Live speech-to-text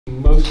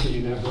most of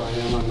you know who I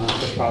am. I'm not a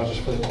fish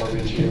biologist for the Corps of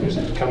Engineers.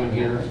 I'm coming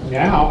here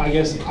now. I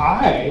guess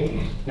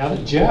now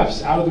that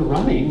Jeff's out of the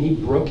running, he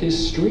broke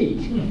his streak.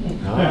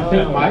 I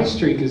think my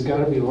streak has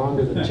got to be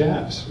longer than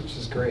Jeff's, which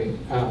is great.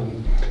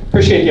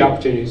 Appreciate the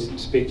opportunity to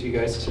speak to you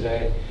guys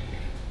today.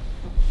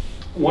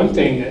 One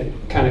thing that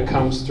kind of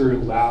comes through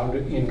loud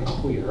and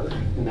clear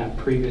in that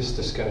previous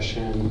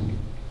discussion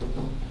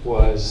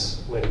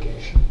was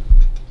litigation.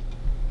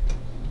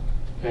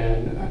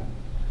 And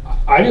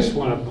I just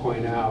want to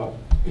point out,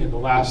 in the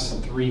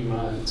last 3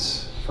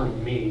 months, for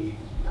me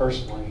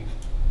personally,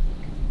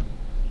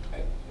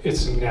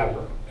 it's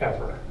never,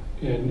 ever,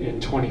 in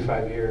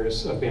 25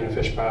 years of being a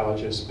fish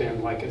biologist,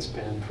 been like it's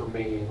been for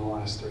me in the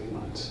last 3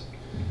 months.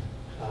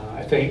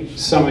 I think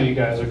some of you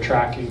guys are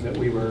tracking that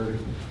we were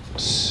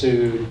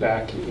sued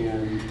back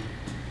in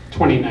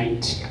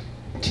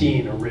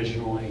 2019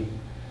 originally.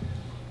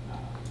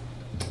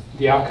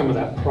 The outcome of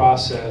that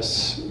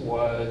process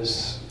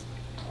was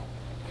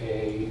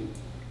a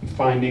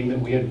finding that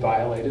we had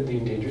violated the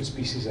Endangered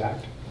Species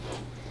Act.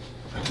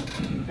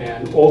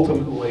 And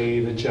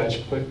ultimately, the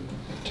judge put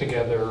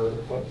together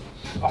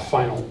a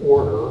final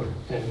order,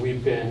 and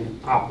we've been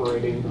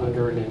operating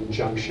under an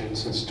injunction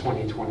since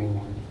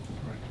 2021.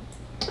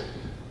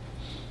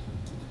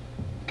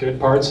 Good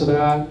parts of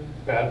that,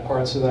 bad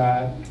parts of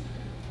that,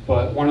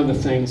 but one of the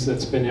things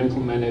that's been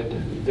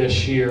implemented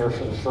this year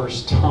for the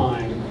first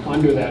time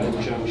under that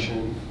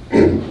injunction,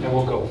 and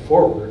will go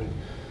forward,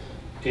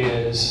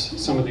 is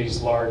some of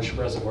these large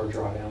reservoir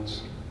drawdowns.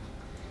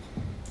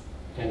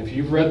 And if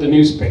you've read the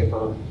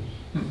newspaper,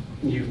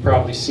 you've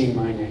probably seen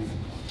my name.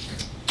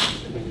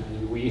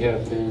 And we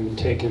have been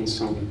taking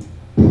some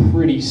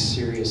pretty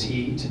serious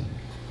heat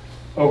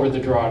over the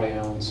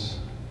drawdowns,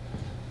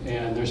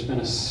 and there's been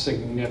a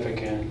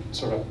significant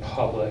sort of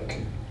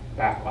public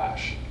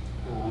backlash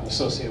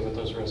associated with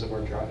those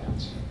reservoir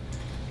drawdowns.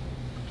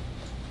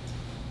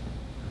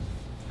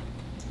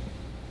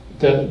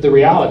 The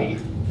reality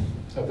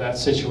of that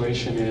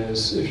situation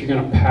is, if you're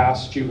going to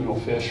pass juvenile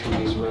fish from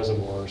these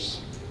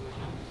reservoirs,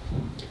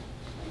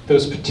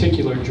 those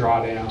particular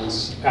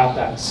drawdowns at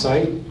that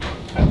site,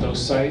 at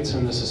those sites,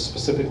 and this is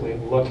specifically a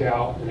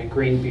lookout and a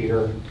green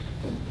beater,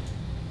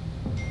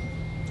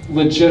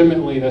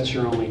 legitimately that's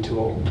your only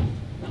tool.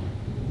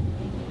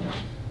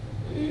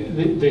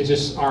 They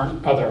just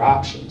aren't other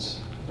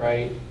options,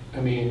 right? I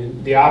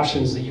mean, the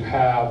options that you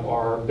have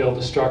are build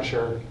a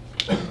structure,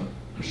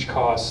 which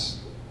costs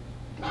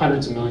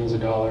hundreds of millions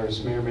of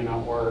dollars, may or may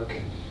not work,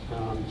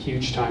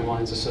 huge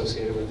timelines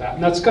associated with that.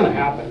 And that's going to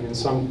happen in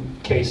some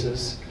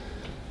cases,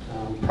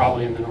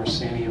 probably in the North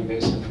Sanium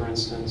Basin, for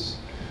instance.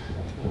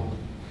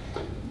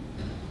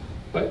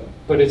 But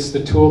it's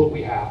the tool that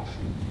we have.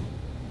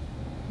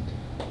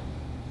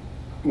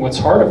 What's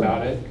hard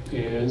about it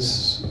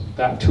is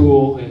that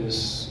tool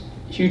is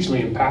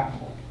hugely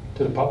impactful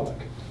to the public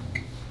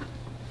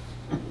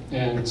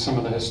and some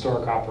of the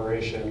historic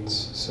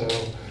operations. So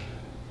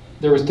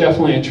there was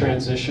definitely a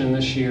transition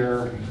this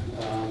year.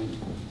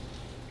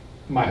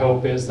 My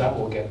hope is that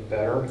will get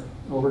better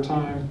over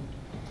time,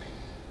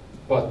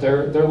 but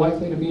they're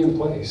likely to be in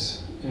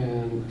place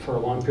and for a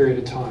long period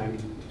of time.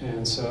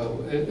 And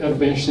so it'll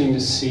be interesting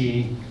to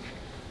see,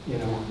 you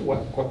know,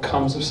 what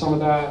comes of some of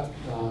that.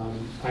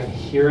 I'm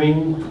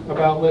hearing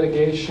about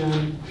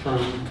litigation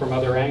from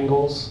other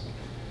angles.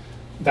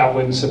 That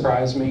wouldn't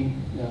surprise me.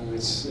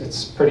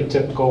 It's pretty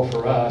typical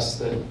for us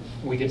that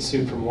we get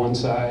sued from one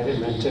side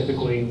and then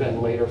typically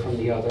then later from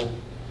the other.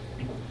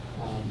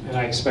 And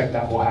I expect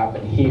that will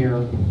happen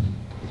here.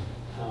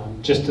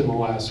 Just in the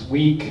last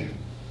week,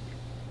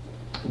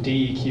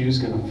 DEQ is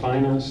going to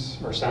fine us,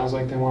 or sounds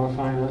like they want to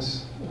fine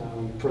us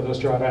for those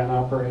drawdown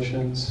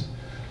operations,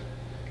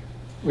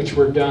 which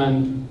were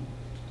done,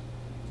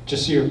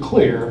 just so you're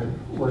clear,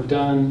 were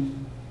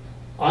done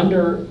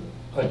under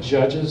a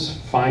judge's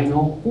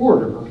final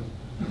order,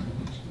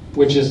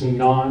 which is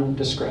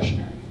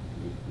non-discretionary.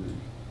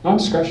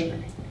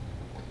 Non-discretionary.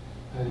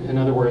 In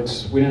other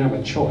words, we didn't have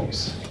a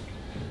choice.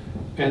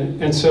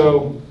 And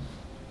so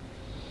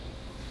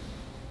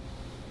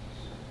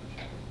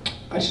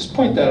I just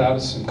point that out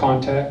as some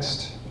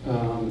context.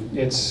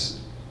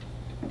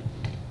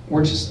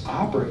 We're just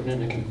operating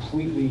in a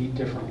completely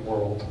different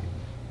world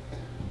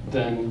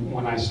than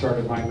when I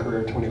started my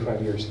career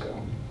 25 years ago.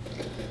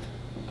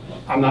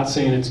 I'm not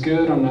saying it's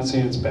good, I'm not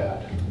saying it's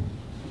bad,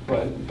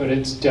 but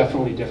it's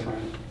definitely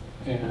different.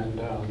 And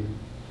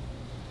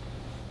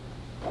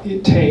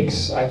it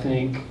takes, I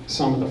think,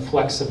 some of the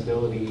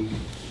flexibility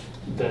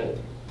that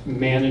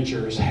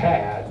managers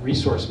had,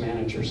 resource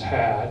managers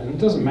had, and it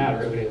doesn't matter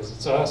who it is,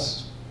 it's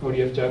us,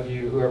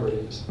 ODFW, whoever it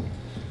is,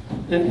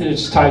 and it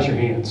just ties your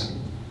hands.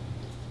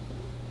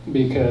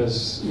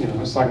 Because, you know, I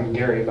was talking to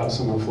Gary about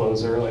some of the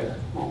flows earlier.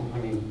 Well, I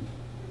mean,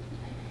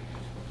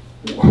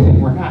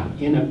 we're not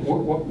in it.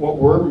 What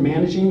we're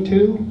managing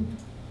to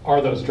are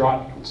those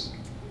drawdowns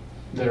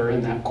that are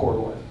in that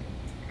corridor.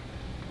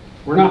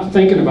 We're not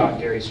thinking about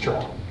Gary's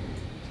trout.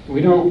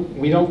 We don't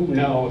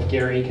know if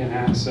Gary can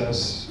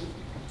access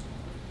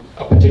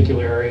a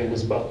particular area in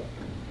his boat.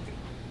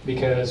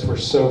 because we're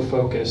so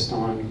focused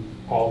on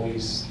all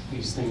these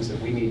things that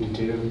we need to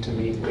do to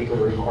meet legal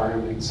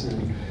requirements,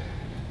 and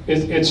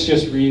it's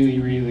just really,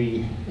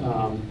 really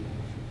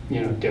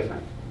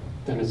different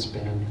than it's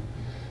been.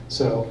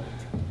 So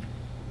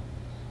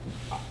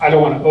I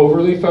don't want to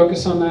overly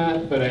focus on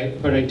that, but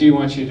I do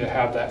want you to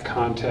have that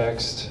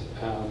context.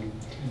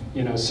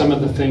 Some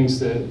of the things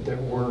that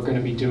we're going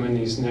to be doing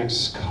these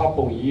next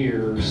couple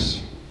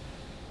years,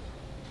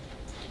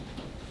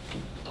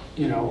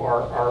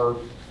 are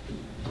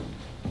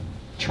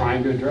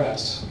trying to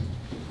address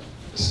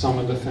some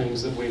of the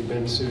things that we've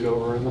been sued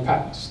over in the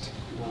past.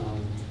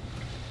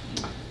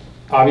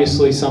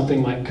 Obviously,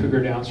 something like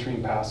Cougar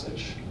Downstream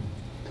Passage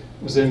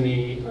was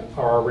in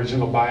our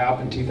original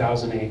BIOP in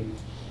 2008.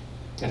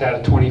 It had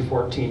a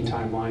 2014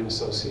 timeline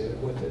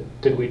associated with it.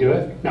 Did we do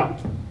it? No.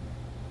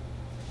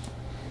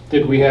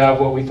 Did we have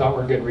what we thought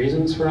were good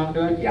reasons for not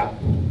doing it? Yeah.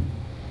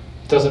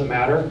 Does it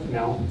matter?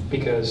 No,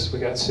 because we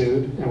got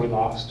sued and we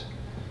lost.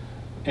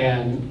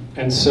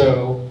 And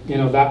so,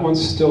 that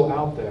one's still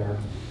out there.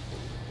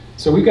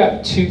 So we've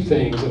got two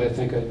things that I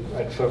think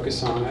I'd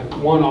focus on.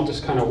 One, I'll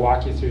just kind of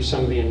walk you through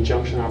some of the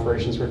injunction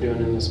operations we're doing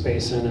in this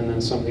basin, and then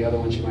some of the other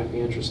ones you might be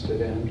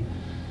interested in.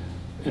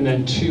 And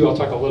then two, I'll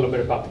talk a little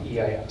bit about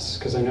the EIS,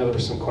 because I know there were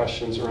some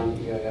questions around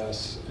the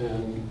EIS,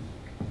 and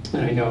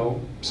I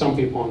know some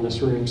people in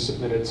this room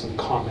submitted some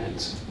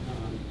comments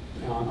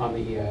on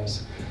the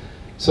EIS.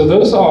 So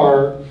those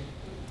are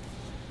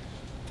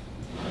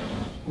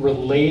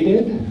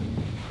related.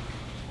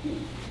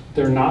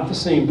 They're not the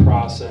same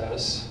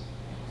process,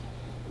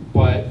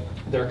 but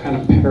they're kind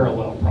of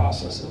parallel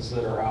processes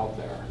that are out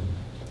there.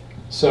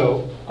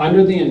 So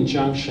under the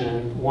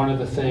injunction, one of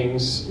the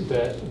things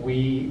that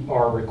we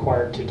are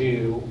required to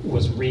do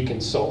was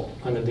reconsult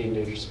under the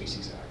Endangered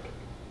Species Act.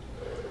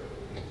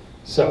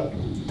 So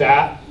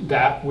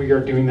that we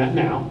are doing that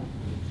now,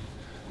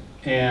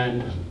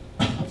 and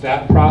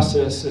that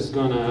process is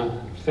going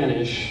to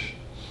finish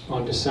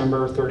on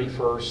December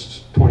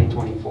 31st,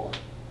 2024.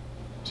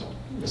 So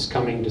this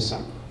coming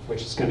December,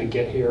 which is going to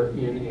get here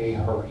in a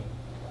hurry.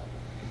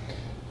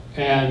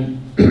 And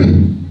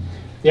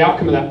the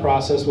outcome of that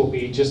process will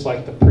be just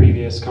like the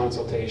previous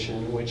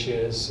consultation, which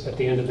is at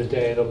the end of the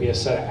day, there'll be a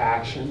set of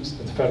actions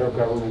that the federal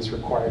government's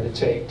required to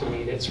take to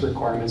meet its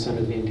requirements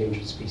under the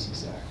Endangered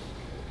Species Act.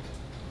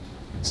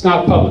 It's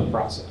not a public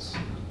process.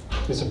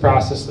 It's a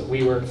process that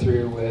we work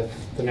through with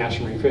the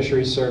National Marine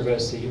Fisheries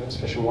Service, the U.S.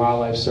 Fish and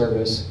Wildlife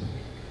Service,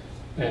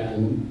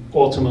 and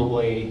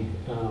ultimately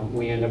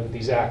we end up with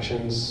these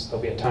actions.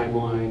 There'll be a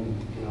timeline,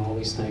 all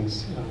these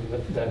things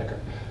that occur.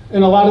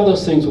 And a lot of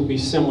those things will be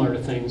similar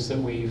to things that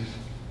we've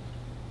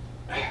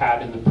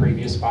had in the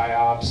previous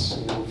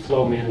BIOPs,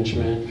 flow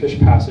management, fish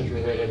passage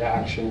related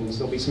actions.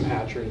 There'll be some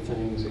hatchery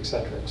things, et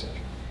cetera, et cetera.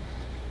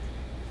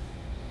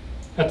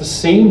 At the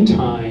same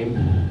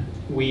time,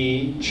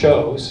 we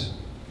chose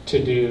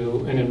to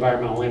do an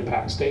environmental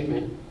impact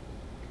statement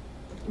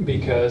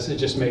because it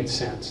just made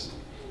sense.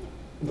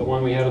 The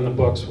one we had in the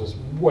books was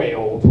way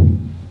old.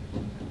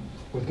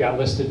 We've got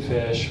listed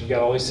fish, we've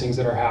got all these things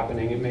that are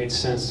happening. It made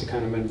sense to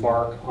kind of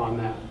embark on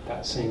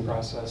that same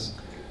process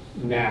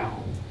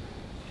now.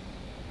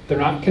 They're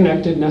not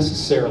connected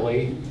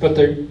necessarily, but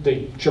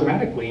they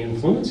dramatically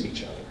influence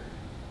each other.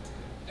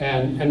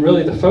 And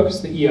really the focus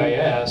of the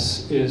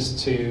EIS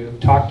is to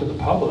talk to the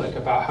public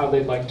about how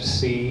they'd like to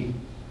see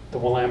the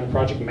Willamette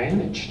Project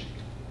managed.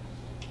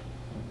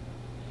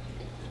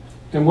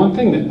 And one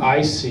thing that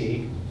I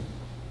see,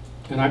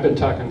 and I've been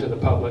talking to the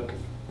public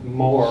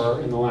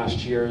more in the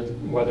last year,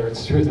 whether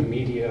it's through the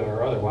media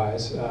or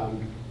otherwise,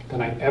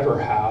 than I ever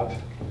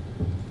have.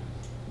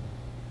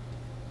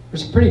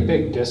 There's a pretty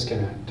big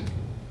disconnect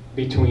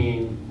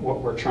between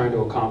what we're trying to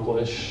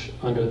accomplish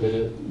under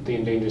the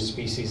Endangered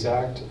Species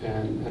Act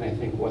and I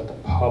think what the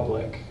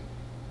public,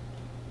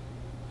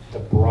 the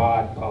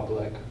broad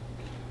public,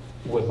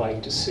 would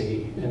like to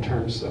see in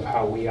terms of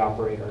how we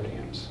operate our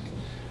dams.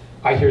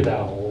 I hear that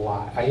a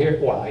lot. I hear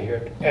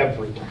it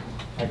every time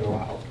I go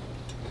out.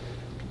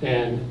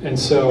 And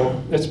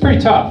so it's pretty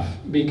tough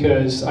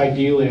because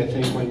ideally I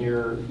think when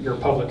you're a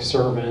public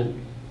servant,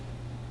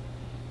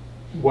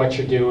 what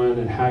you're doing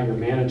and how you're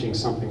managing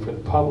something for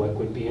the public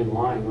would be in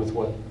line with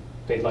what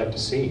they'd like to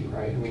see,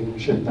 right? I mean,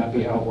 shouldn't that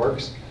be how it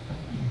works?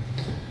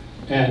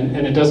 And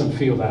it doesn't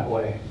feel that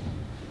way.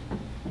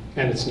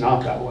 And it's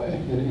not that way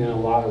in a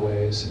lot of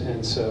ways.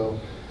 And so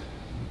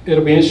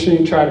it'll be interesting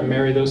to try to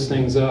marry those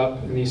things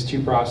up in these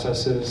two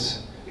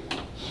processes.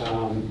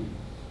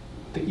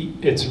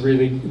 It's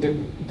really,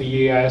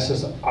 the EIS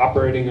is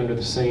operating under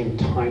the same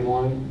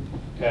timeline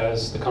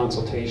as the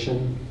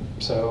consultation,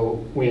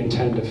 so we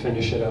intend to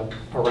finish it up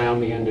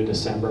around the end of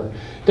December.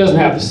 It doesn't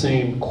have the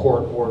same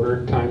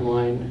court-ordered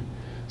timeline,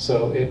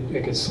 so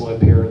it could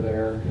slip here or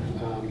there.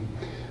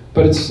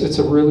 But it's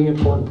a really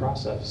important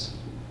process,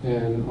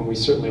 and we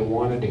certainly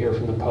wanted to hear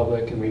from the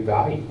public, and we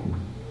value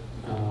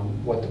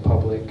what the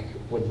public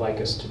would like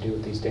us to do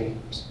with these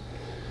dams.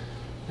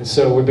 And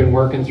so we've been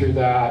working through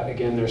that.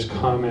 Again, there's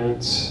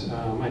comments.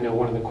 I know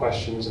one of the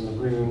questions in the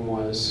room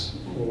was,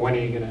 when are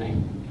you going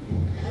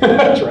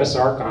address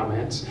our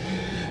comments.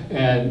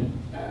 And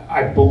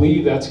I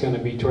believe that's going to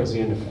be towards the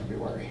end of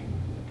February.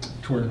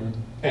 Toward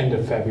End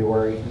of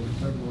February.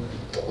 February.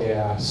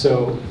 Yeah,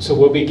 so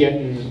we'll be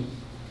getting,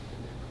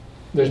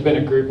 there's been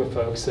a group of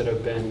folks that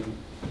have been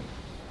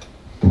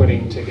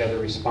putting together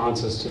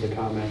responses to the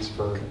comments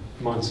for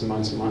months and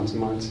months and months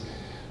and months.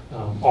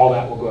 All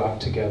that will go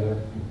out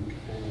together,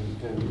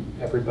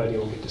 and everybody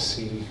will get to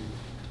see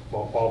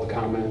all the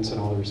comments and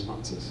all the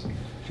responses.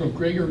 So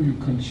Greg, are you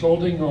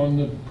consulting on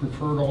the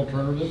preferred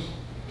alternative?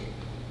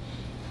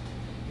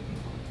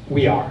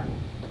 We are.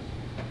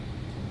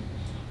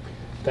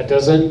 That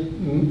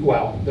doesn't,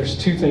 well, there's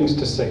two things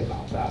to say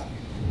about that.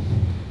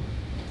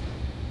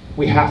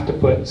 We have to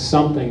put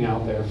something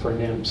out there for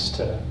NIMS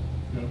to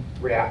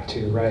react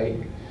to, right?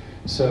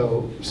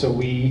 So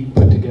we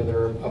put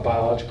together a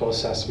biological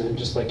assessment,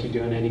 just like you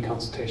do in any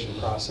consultation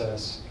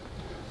process.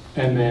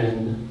 And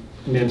then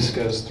NIMS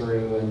goes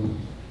through and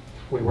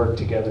we work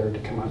together to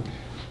come up.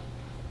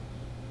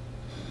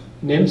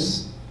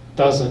 NIMS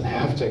doesn't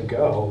have to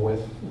go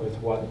with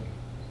what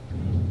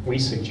we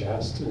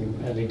suggest,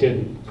 and they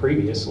didn't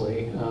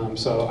previously.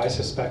 So I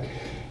suspect,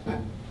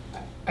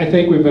 I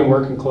think we've been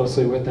working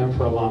closely with them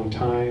for a long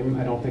time.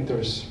 I don't think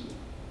there's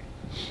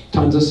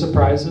tons of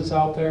surprises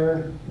out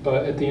there,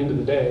 but at the end of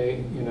the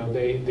day, you know,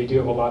 they do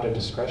have a lot of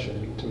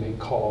discretion to make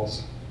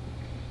calls.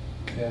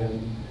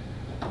 And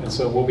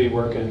so we'll be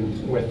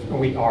working with,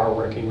 we are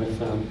working with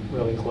them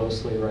really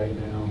closely right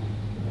now.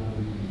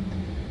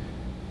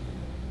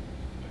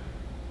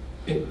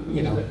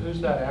 You know, who's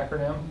that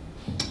acronym?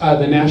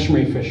 The National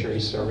Marine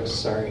Fisheries Service,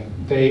 sorry.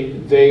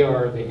 They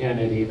are the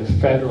entity, the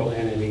federal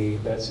entity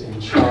that's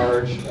in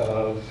charge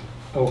of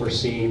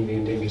overseeing the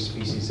Endangered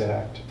Species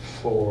Act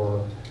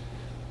for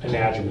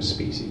anadromous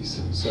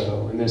species.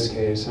 So in this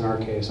case, in our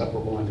case, upper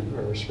Willamette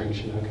River spring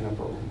chinook and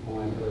upper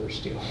Willamette River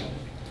steelhead.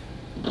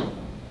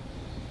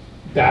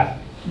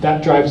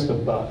 That drives the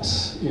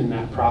bus in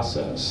that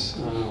process.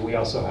 We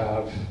also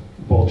have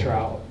bull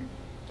trout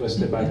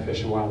listed by the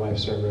Fish and Wildlife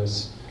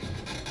Service.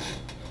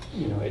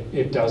 You know,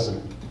 it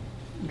doesn't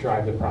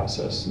drive the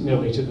process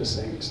nearly to the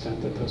same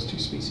extent that those two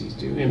species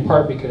do, in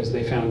part because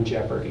they found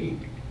jeopardy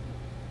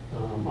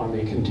on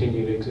the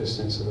continued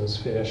existence of those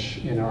fish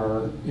in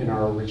our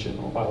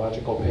original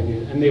biological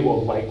opinion, and they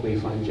will likely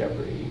find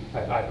jeopardy.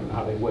 I don't know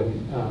how they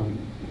wouldn't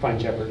find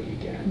jeopardy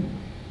again,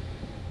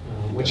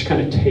 which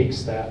kind of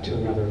takes that to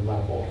another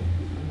level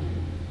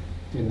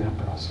in that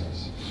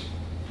process.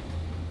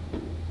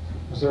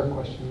 Was there a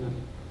question then?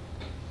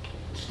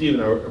 Steve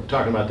and I were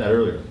talking about that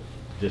earlier,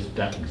 just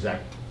that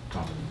exact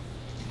topic.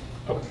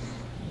 Okay.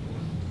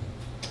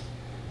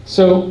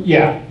 So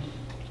yeah,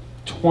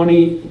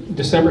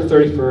 December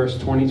 31st,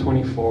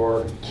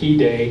 2024, key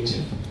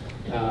date.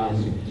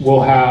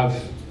 We'll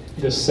have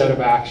this set of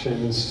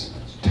actions,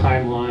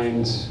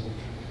 timelines.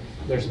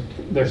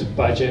 There's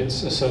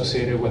budgets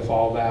associated with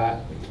all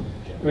that.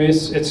 I mean,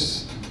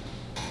 it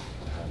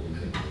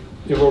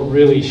will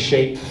really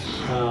shape,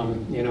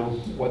 you know,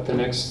 what the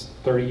next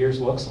 30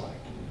 years looks like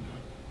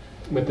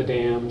with the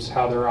dams,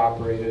 how they're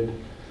operated,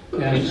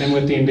 and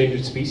with the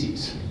endangered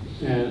species,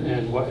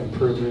 and what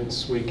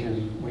improvements we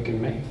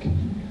can make.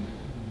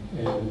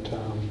 And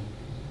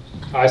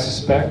I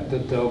suspect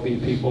that there'll be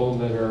people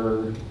that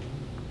are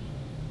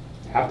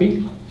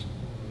happy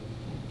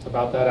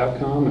about that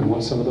outcome and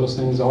what some of those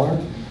things are,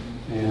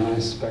 and I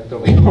suspect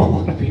there'll be a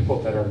lot of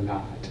people that are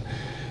not.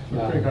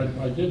 Craig,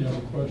 I did have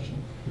a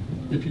question.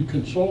 If you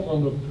consult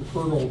on the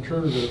preferred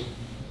alternative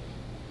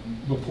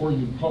before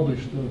you publish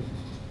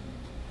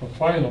a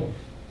final,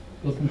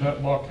 doesn't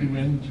that lock you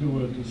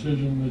into a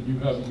decision that you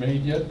haven't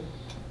made yet?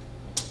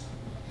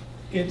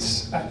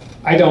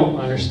 I don't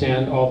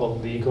understand all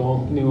the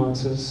legal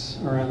nuances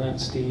around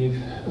that,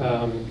 Steve.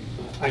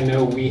 I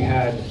know we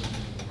had,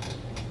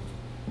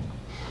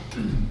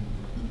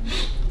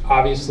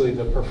 obviously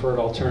the preferred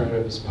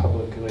alternative is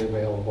publicly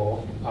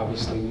available.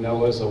 Obviously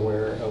NOAA's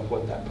aware of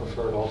what that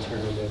preferred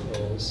alternative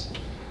is.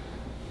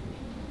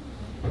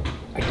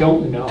 I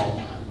don't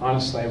know,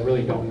 honestly, I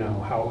really don't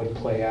know how it would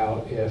play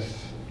out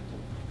if,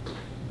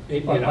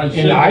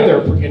 in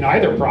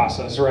either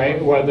process,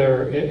 right?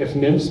 Whether if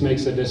NIMS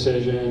makes a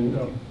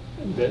decision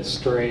that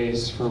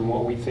strays from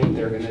what we think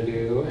they're going to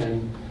do,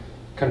 and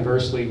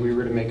conversely, we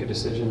were to make a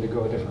decision to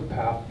go a different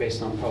path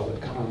based on public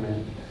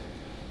comment.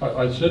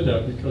 I said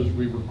that because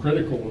we were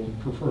critical of the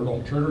preferred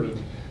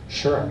alternative.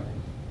 Sure,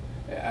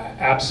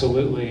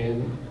 absolutely.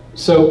 And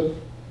so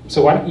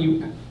why don't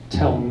you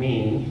tell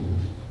me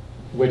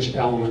which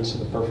elements of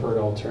the preferred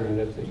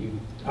alternative that you,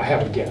 I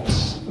have a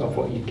guess of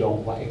what you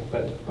don't like,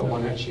 but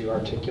why don't you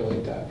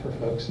articulate that for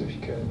folks if you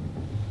could?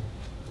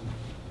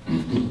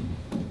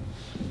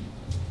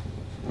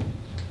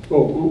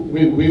 Well,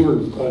 we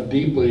were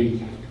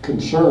deeply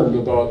concerned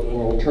about an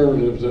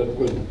alternative that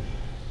would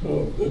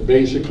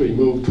basically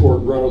move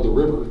toward run of the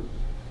river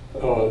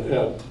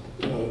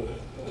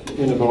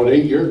in about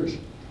 8 years.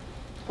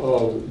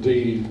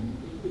 The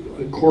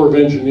Corps of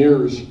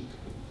Engineers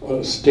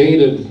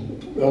stated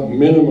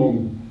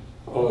minimum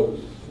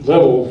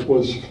level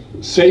was,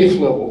 safe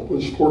level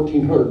was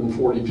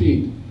 1,440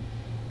 feet.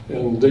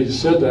 And they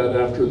said that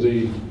after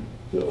the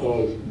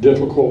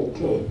difficult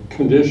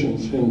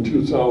conditions in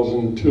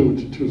 2002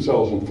 to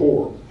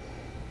 2004.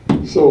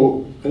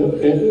 So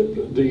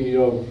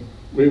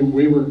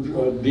we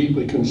were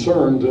deeply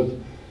concerned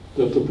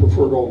that the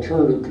preferred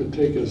alternative could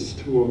take us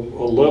to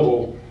a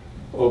level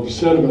of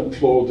sediment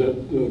flow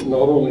that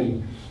not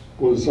only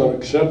was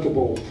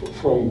unacceptable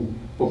from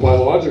a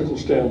biological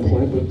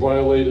standpoint, but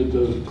violated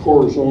the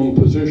Corps' own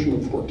position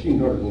of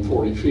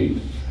 1,440 feet.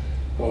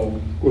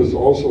 Was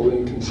also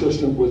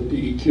inconsistent with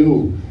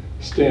DEQ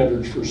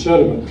standards for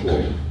sediment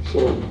flow.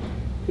 So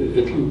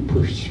if you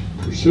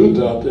pursued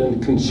that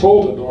and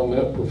consulted on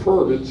that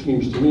preferred, it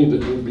seems to me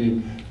that you'd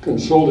be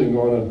consulting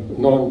on a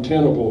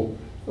non-tenable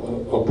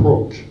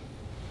approach.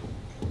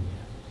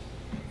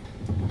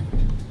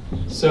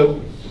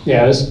 So,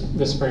 yeah,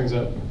 this brings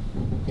up,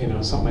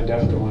 something I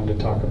definitely wanted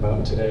to talk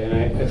about today,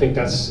 and I think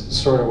that's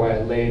sort of why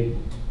I laid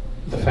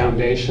the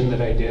foundation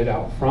that I did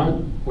out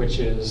front, which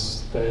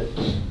is that,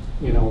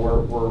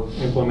 we're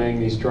implementing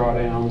these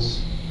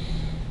drawdowns.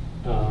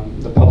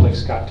 The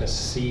public's got to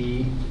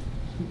see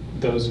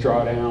those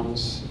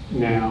drawdowns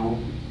now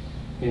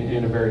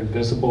in a very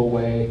visible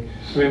way.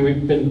 I mean,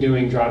 we've been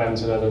doing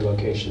drawdowns at other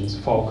locations,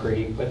 Fall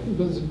Creek, but it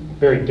was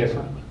very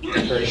different,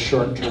 very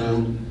short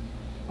term,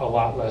 a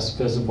lot less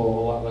visible,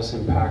 a lot less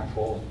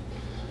impactful.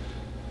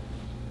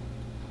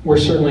 We're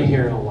certainly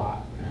hearing a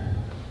lot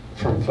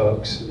from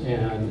folks,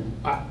 and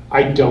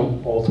I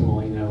don't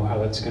ultimately know how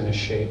that's going to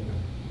shape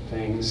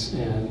things.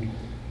 And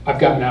I've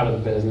gotten out of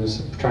the business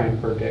of trying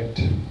to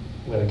predict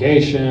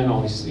litigation,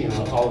 all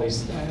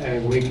these,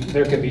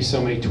 there could be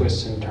so many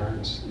twists and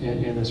turns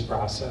in this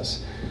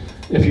process.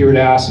 If you were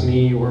to ask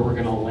me where we're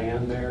going to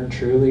land there,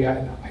 truly,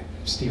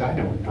 Steve, I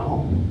don't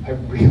know. I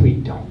really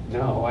don't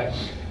know.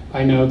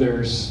 I know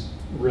there's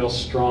real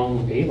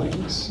strong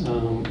feelings,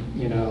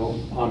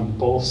 on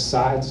both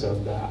sides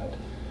of that.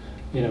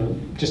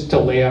 Just to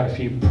lay out a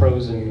few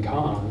pros and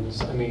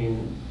cons. I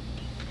mean,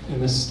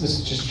 and this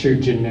is just true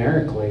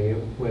generically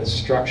with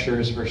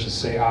structures versus,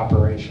 say,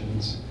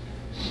 operations,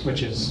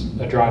 which is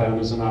a drawdown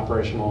is an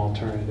operational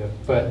alternative.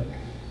 But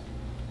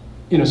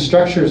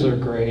structures are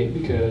great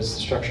because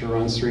the structure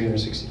runs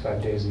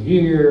 365 days a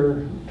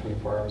year,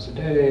 24 hours a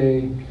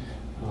day.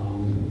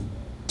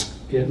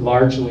 It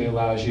largely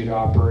allows you to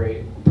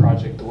operate a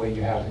project the way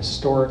you have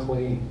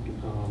historically.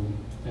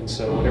 And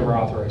so whatever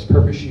authorized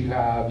purpose you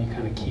have, you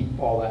kind of keep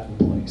all that in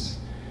place.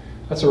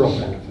 That's a real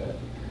benefit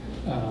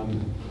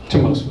to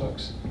most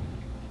folks.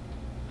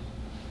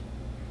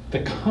 The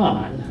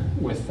con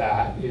with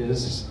that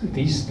is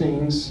these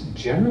things,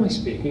 generally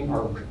speaking,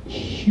 are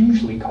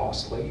hugely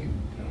costly,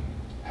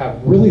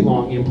 have really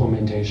long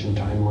implementation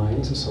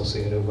timelines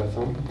associated with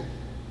them,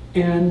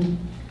 and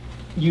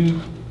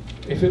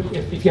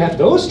if you had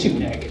those two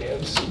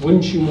negatives,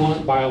 wouldn't you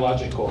want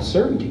biological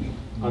certainty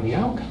on the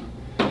outcome?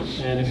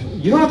 And if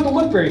you don't have to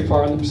look very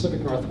far in the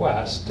Pacific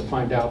Northwest to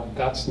find out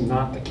that's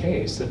not the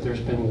case, that there's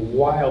been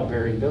wild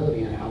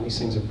variability in how these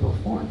things are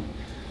performed.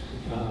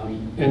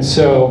 And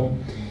so,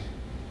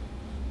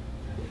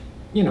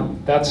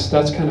 that's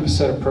kind of a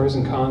set of pros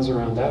and cons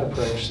around that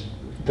approach.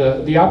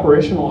 The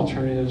operational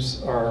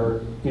alternatives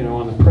are,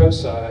 on the pro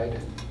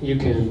side, you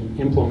can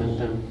implement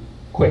them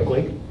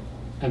quickly,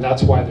 and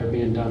that's why they're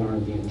being done under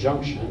the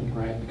injunction,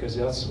 right? Because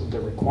that's the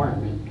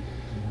requirement.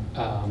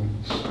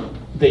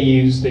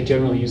 They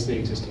generally use the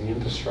existing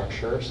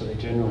infrastructure, so they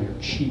generally are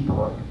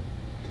cheaper.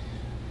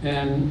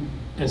 And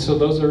so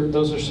those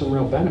are some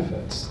real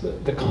benefits.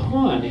 The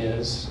con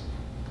is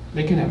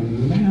they can have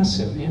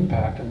massive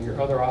impact on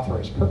your other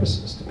authorized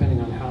purposes,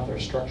 depending on how they're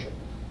structured,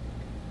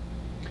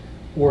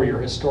 or your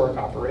historic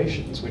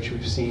operations, which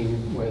we've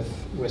seen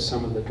with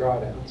some of the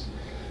drawdowns.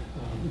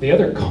 The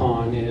other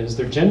con is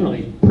they're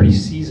generally pretty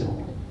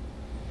seasonal.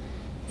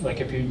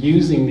 Like if you're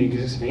using the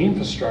existing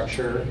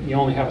infrastructure, you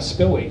only have a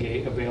spillway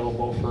gate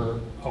available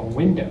for a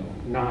window,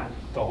 not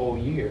the whole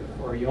year.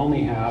 Or you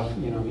only have,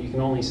 you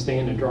can only stay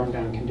in a drawn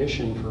down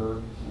condition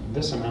for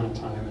this amount of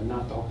time and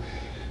not the whole.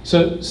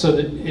 So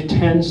that it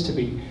tends to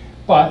be,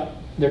 but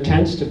there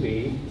tends to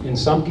be, in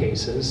some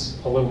cases,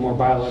 a little more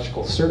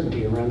biological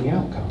certainty around the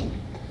outcome.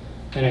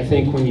 And I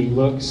think when you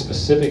look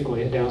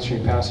specifically at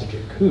downstream passage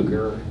at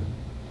Cougar,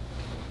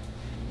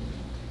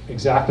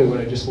 exactly what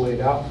I just laid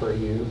out for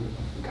you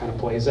kind of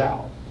plays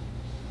out.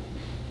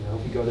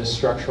 If you go this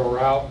structural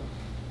route,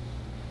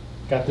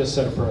 got this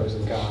set of pros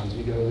and cons.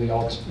 You go to the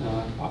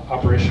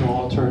operational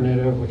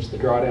alternative, which the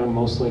drawdown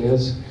mostly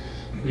is,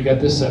 you got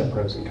this set of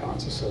pros and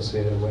cons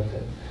associated with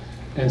it.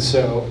 And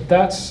so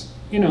that's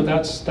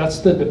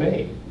the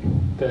debate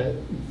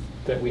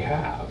that we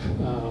have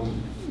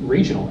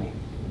regionally.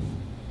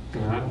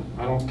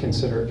 I don't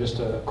consider it just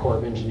a Corps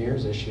of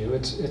Engineers issue.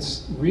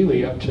 It's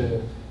really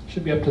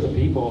should be up to the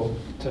people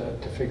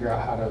to figure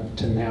out how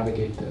to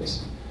navigate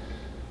this.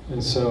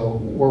 And so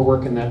we're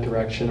working that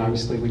direction.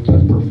 Obviously, we put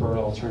a preferred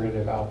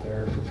alternative out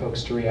there for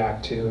folks to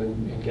react to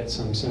and get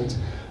some sense.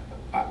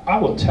 I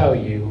will tell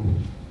you,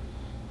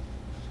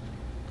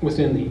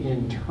 within the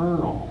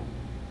internal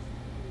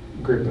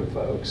group of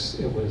folks,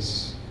 it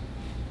was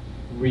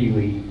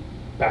really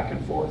back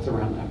and forth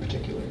around that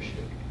particular issue.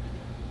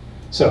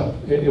 So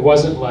it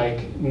wasn't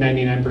like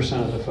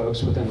 99% of the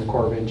folks within the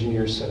Corps of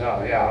Engineers said,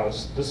 oh yeah,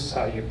 this is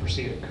how you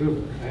proceed at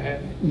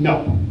Cougar.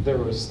 No, there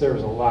was a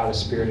lot of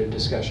spirited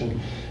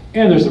discussion.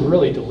 And there's a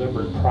really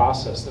deliberate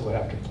process that would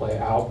have to play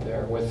out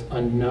there with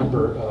a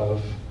number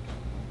of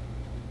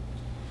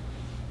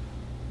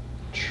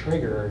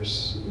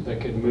triggers that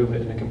could move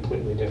it in a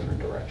completely different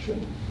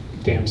direction,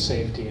 dam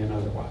safety and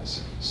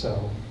otherwise.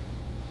 So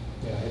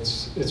yeah,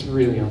 it's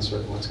really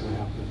uncertain what's going to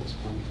happen at this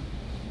point.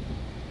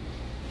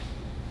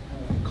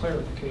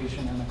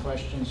 Clarification on the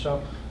question.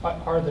 So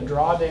are the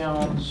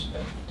drawdowns,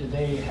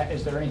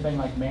 is there anything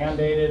like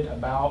mandated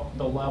about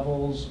the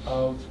levels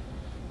of,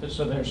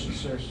 so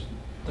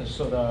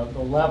the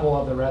level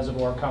of the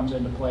reservoir comes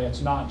into play.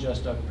 It's not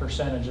just a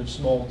percentage of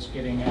smolts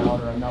getting out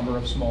or a number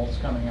of smolts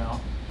coming out.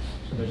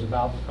 So there's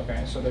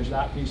so there's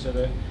that piece of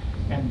it.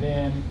 And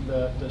then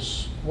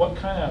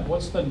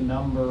what's the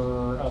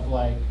number of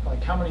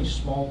like how many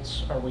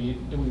smolts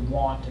do we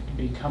want to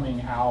be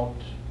coming out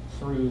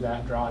through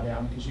that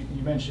drawdown? Because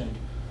you mentioned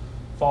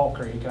Fall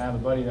Creek, and I have a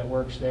buddy that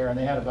works there, and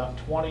they had about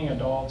 20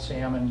 adult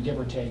salmon, give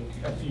or take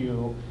a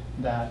few,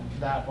 that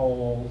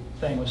whole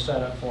thing was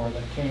set up for,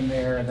 that came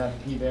there and that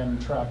he then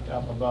trucked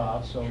up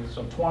above. So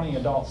 20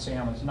 adult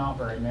salmon is not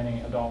very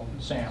many adult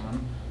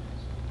salmon,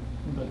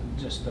 but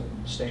just the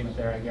statement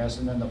there, I guess.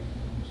 And then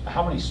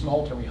how many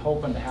smolt are we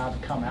hoping to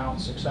have come out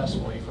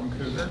successfully from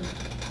Cougar?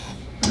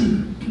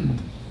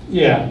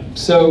 Yeah,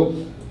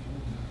 so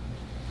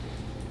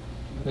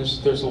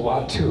there's a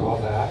lot to all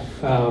that.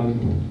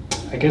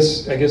 I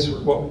guess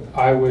what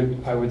I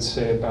would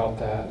say about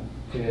that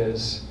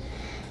is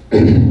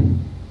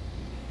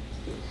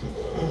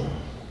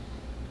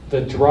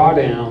the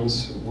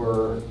drawdowns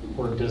were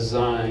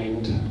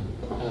designed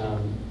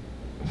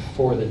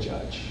for the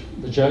judge.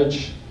 The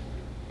judge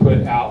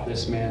put out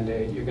this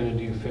mandate: you're going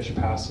to do fish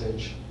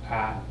passage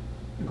at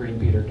Green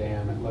Peter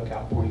Dam, at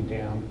Lookout Point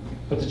Dam.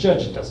 But the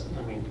judge doesn't.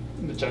 I mean,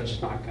 the judge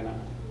is not going to.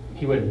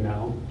 He wouldn't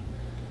know.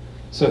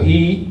 So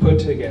he put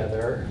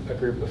together a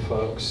group of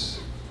folks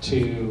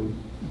to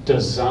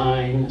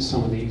design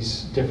some of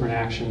these different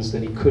actions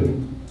that he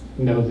couldn't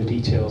know the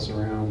details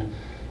around,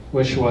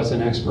 which was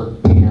an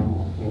expert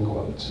panel, in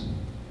quotes.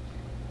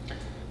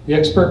 The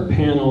expert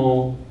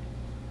panel,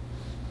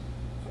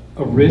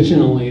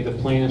 originally the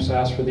plaintiffs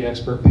asked for the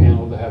expert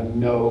panel to have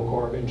no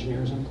Corps of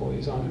Engineers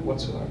employees on it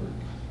whatsoever.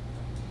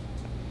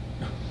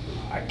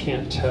 I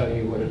can't tell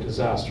you what a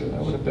disaster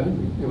that would have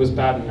been. It was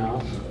bad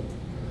enough,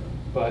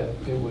 but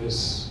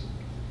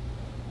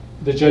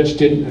the judge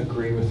didn't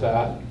agree with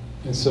that.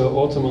 And so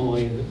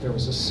ultimately there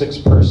was a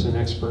 6-person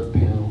expert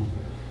panel,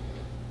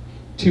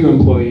 2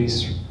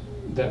 employees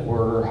that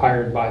were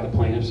hired by the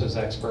plaintiffs as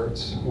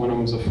experts. One of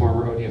them was a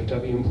former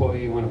ODFW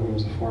employee, one of them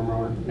was a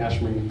former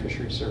National Marine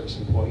Fisheries Service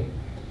employee.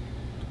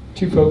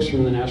 2 folks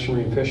from the National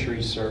Marine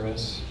Fisheries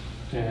Service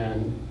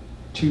and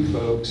 2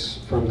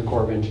 folks from the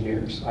Corps of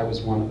Engineers. I was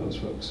one of those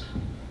folks.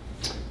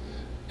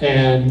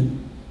 And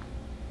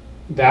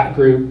that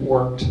group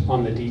worked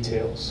on the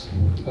details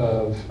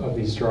of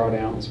these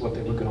drawdowns, what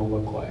they were going to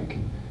look like.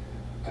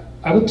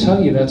 I would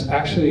tell you that's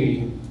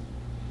actually,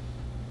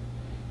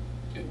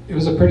 it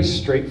was a pretty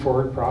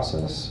straightforward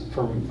process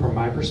from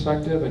my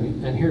perspective,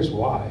 and here's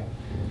why.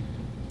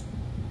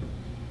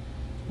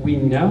 We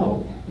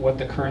know what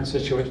the current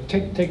situation,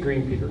 take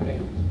Green Peter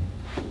Dam.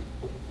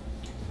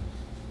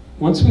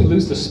 Once we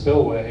lose the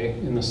spillway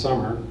in the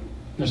summer,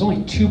 there's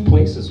only 2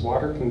 places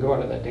water can go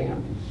out of that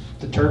dam: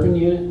 the turbine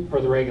unit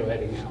or the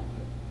regulating outlet.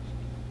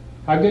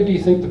 How good do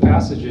you think the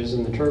passage is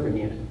in the turbine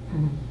unit?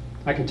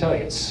 I can tell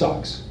you, it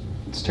sucks.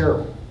 It's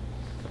terrible.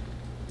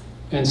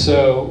 And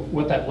so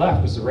what that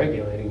left was the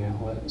regulating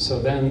outlet. So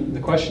then the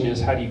question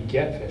is, how do you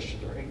get fish to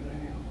the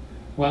regulating outlet?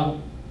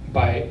 Well,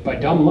 by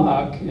dumb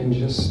luck and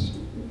just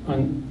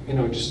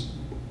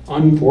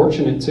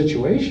unfortunate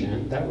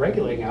situation, that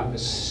regulating outlet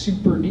is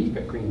super deep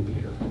at Green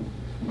Peter.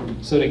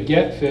 So to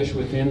get fish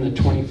within the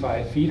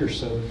 25 feet or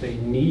so that they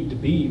need to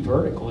be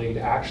vertically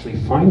to actually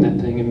find that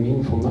thing in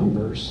meaningful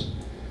numbers,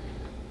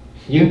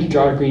 you have to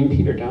draw Green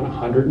Peter down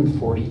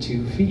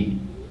 142 feet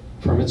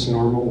from its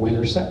normal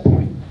winter set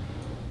point.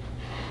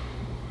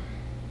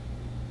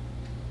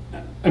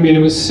 I mean, it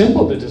was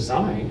simple to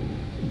design,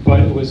 but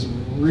it was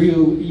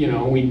real,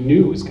 we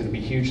knew it was going to be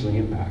hugely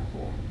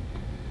impactful.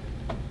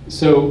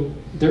 So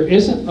there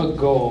isn't a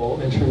goal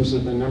in terms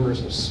of the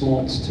numbers of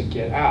smolts to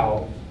get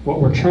out. What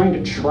we're trying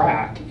to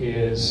track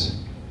is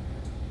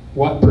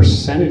what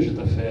percentage of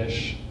the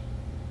fish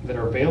that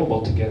are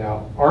available to get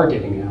out are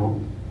getting out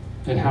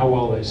and how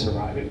well they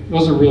survive it.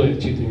 Those are really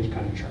the 2 things we're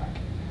kind of track.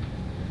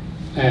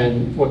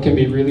 And what can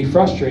be really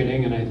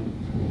frustrating,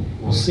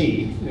 and we'll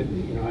see,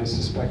 I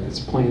suspect it's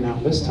playing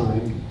out this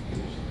time,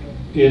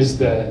 is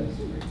that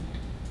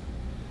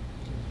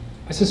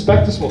I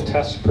suspect this will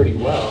test pretty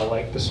well.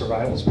 Like the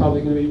survival is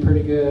probably going to be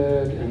pretty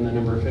good, and the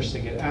number of fish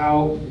that get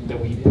out that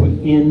we put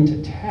in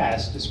to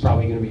test is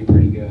probably going to be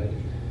pretty good.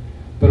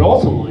 But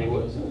ultimately,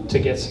 to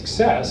get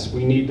success,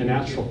 we need the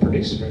natural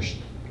produced fish.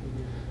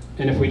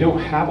 And if we don't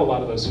have a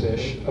lot of those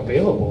fish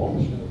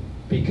available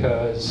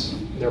because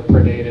they're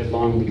predated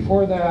long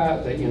before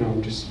that, they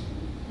didn't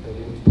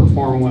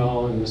perform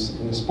well in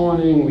the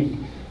spawning,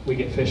 we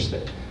get fish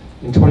that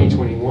in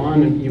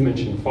 2021, and you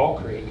mentioned Fall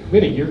Creek, we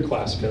had a year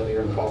class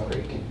failure in Fall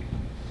Creek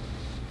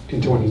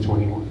in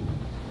 2021.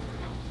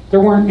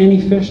 There weren't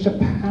any fish to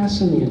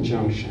pass in the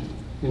injunction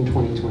in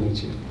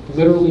 2022.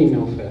 Literally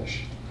no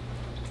fish.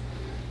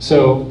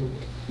 So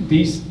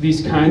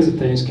these kinds of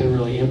things can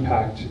really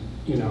impact,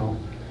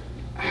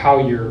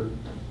 how your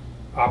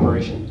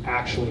operation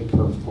actually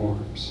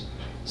performs.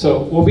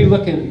 So we'll be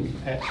looking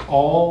at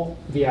all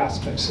the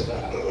aspects of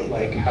that,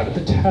 like how did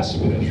the test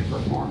fish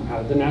perform,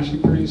 how did the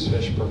naturally produced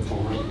fish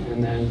perform,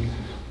 and then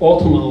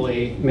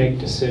ultimately make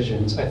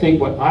decisions. I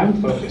think what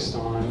I'm focused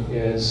on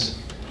is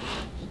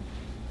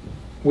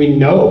we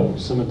know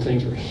some of the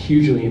things were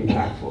hugely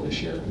impactful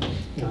this year.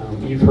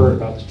 You've heard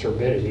about the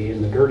turbidity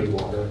in the dirty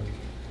water.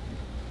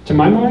 To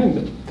my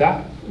mind,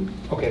 that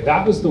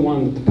was the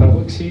one that the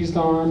public seized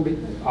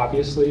on,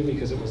 obviously,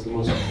 because it was the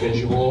most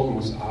visual, the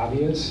most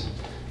obvious.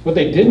 What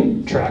they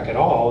didn't track at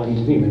all and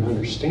didn't even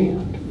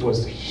understand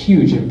was the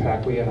huge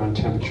impact we had on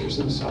temperatures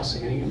in the South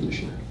Santiam this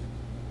year.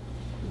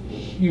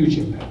 Huge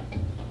impact.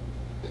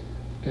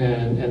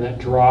 And that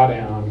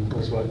drawdown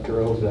was what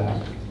drove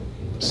that.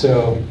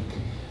 So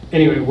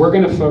anyway, we're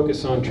going to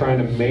focus on trying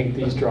to make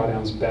these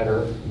drawdowns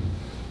better,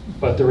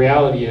 but the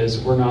reality is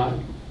we're not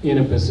in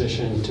a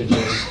position to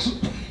just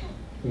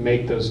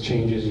make those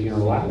changes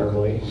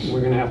unilaterally.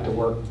 We're going to have to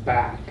work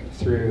back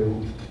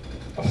through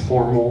a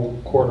formal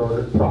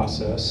court-ordered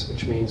process,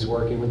 which means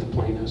working with the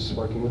plaintiffs,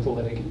 working with the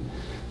litigant,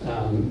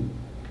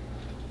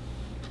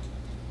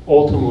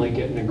 ultimately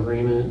get an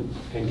agreement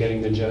and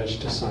getting the judge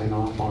to sign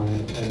off on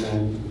it, and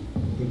then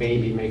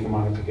maybe make a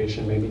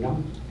modification, maybe not.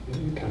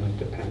 It kind of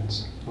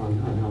depends on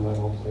how that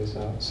all plays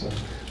out. So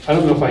I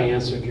don't know if I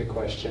answered your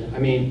question. I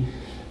mean,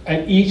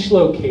 at each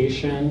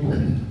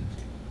location,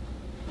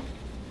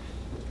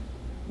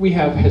 we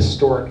have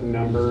historic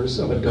numbers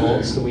of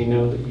adults that we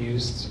know that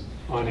used,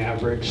 on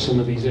average, some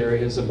of these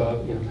areas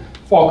above,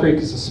 Fall Creek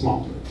is a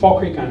small. Fall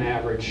Creek, on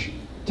average,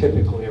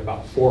 typically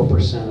about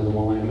 4% of the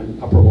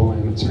Willamette, upper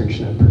Willamette spring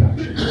Chinook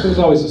production. So it was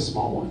always a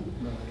small one.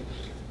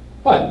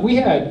 But we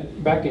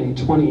had, back in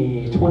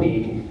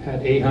 2020,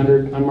 had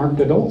 800 unmarked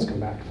adults come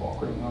back to Fall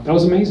Creek. That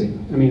was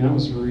amazing. I mean, that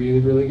was really,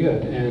 really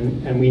good.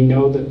 And we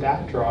know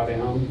that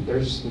drawdown,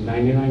 there's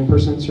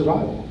 99%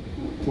 survival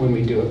when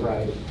we do it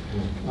right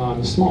on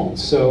the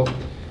smolts. So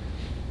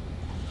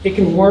it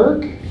can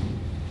work.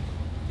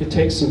 It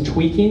takes some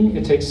tweaking.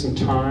 It takes some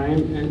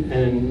time,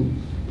 and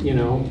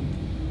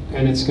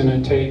it's going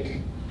to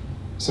take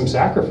some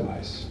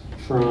sacrifice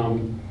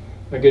from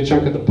a good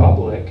chunk of the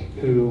public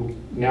who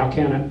now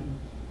can't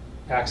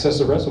access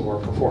a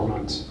reservoir for 4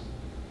 months.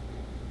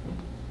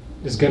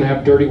 Is going to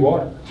have dirty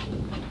water.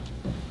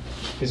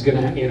 Is going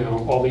to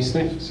have, all these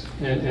things.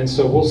 And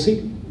so we'll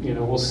see.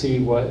 We'll see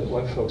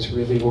what folks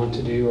really want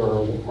to do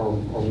or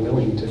are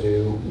willing to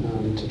do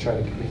to try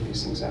to make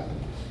these things happen.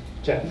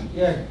 Jeff?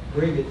 Yeah,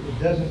 Greg, it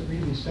doesn't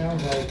really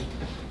sound like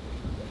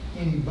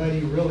anybody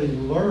really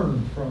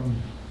learned from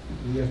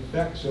the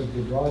effects of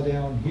the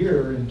drawdown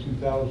here in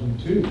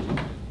 2002.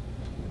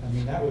 I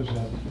mean, that was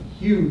a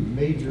huge,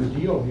 major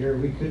deal here.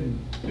 We couldn't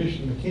fish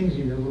the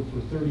McKenzie River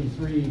for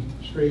 33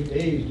 straight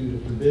days due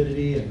to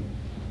turbidity, and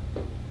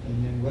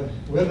then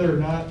whether or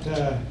not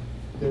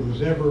there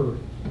was ever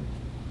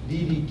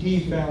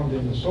DDT found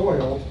in the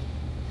soil,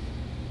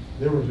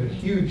 there was a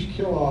huge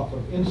kill-off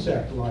of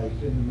insect life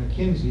in the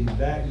McKenzie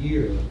that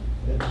year.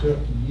 That took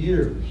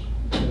years,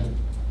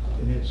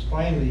 and it's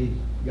finally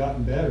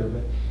gotten better.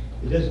 But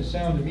it doesn't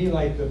sound to me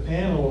like the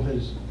panel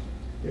has,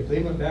 if they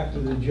went back to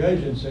the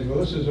judge and said, well,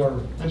 this is our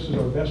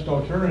best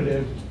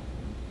alternative,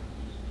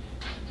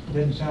 it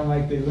doesn't sound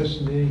like they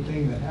listened to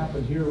anything that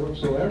happened here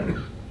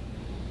whatsoever.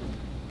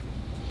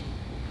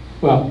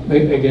 Well,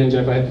 again,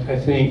 Jeff, I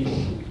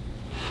think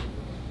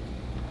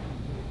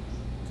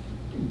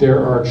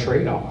there are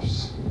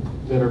trade-offs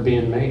that are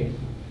being made,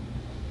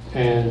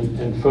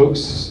 and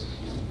folks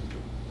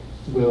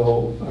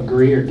will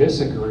agree or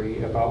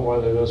disagree about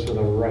whether those were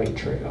the right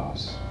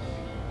trade-offs.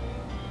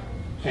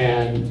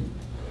 And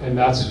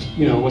that's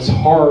what's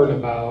hard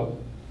about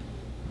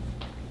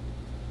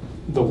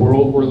the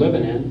world we're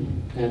living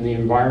in and the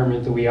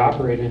environment that we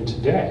operate in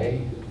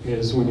today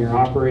is when you're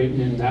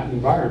operating in that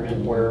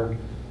environment where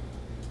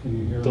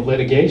the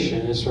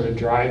litigation is sort of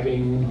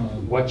driving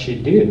what you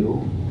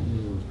do.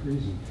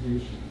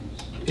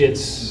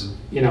 It's,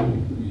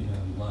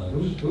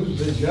 Who's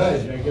the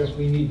judge? I guess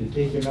we need to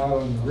take him out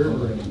on the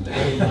river and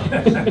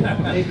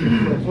take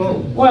him for a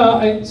float.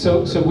 Well,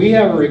 so we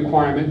have a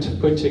requirement to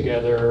put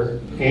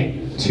together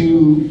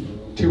two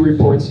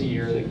reports a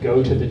year that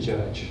go to the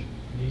judge.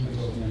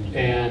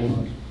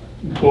 And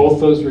both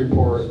those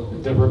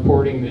the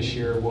reporting this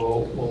year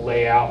will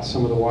lay out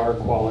some of the water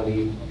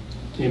quality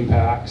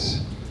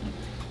impacts.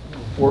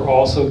 We're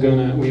also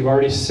we've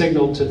already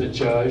signaled to the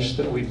judge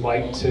that we'd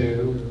like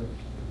to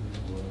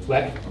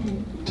let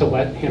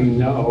him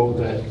know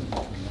that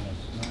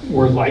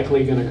we're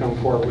likely going to come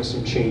forward with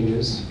some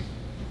changes,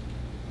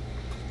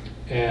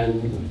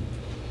 and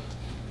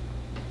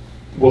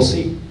we'll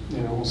see.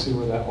 We'll see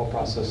where that whole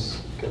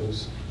process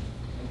goes.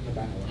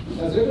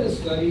 Has there been a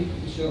study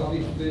to show how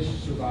many fish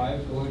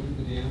survive going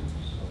through the dam?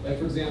 Like,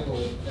 for example,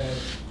 at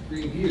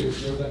Green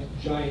Peters, there was that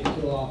giant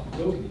kill-off of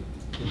kokanee.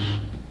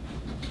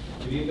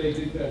 Did anybody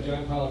dig that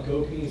giant pile of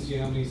kokanee and see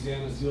how many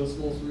salmon seal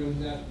schools were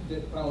in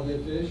that pile of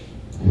dead fish?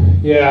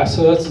 Yeah,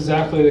 so that's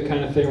exactly the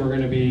kind of thing we're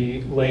going to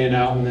be laying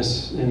out in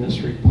this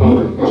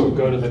report, which will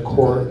go to the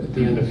court at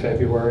the end of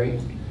February.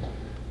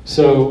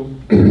 So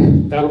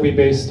that'll be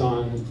based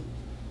on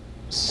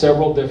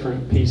several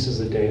different pieces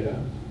of data.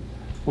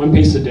 One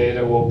piece of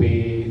data will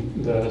be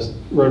the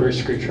rotary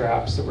screw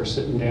traps that were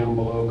sitting down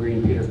below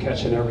Green Peter,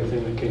 catching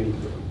everything that came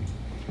through.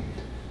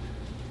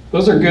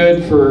 Those are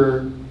good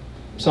for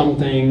some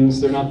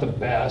things. They're not the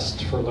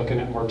best for looking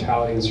at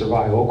mortality and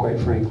survival, quite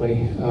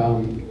frankly,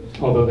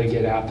 although they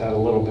get at that a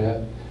little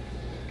bit.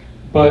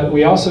 But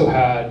we also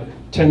had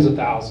tens of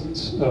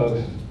thousands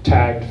of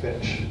tagged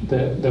fish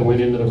that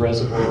went into the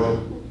reservoir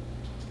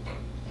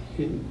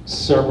in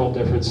several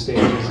different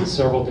stages at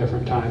several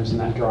different times in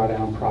that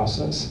drawdown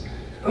process.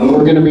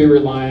 We're going to be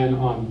relying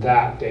on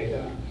that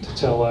data to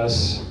tell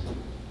us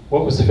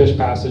what was the fish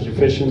passage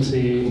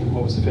efficiency,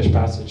 what was the fish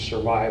passage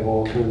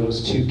survival, kind of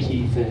those two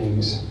key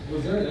things.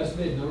 Was there an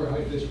estimated number of how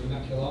many fish were in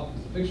that kill-off?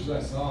 The pictures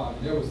I saw,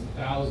 there was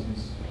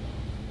thousands.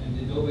 And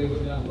did nobody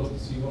went down and look to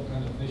see what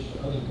kind of fish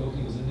other than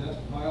kokanee was in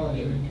that pile? I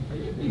mean,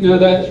 no,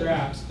 that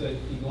traps that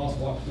you can also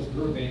walk through the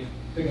riverbank,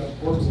 pick up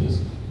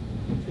corpses.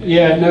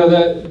 Yeah, no,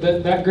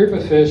 that group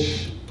of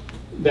fish,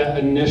 that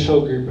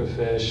initial group of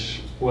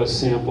fish was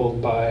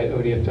sampled by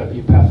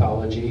ODFW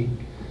pathology.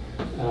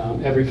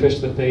 Every fish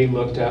that they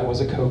looked at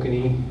was a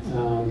kokanee.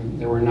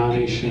 There were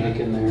non-A Chinook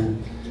in there.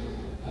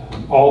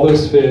 All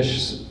those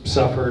fish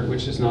suffered,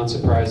 which is not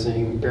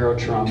surprising,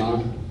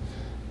 barotrauma.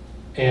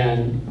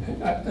 And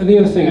the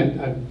other thing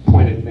I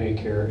pointed to make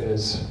here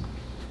is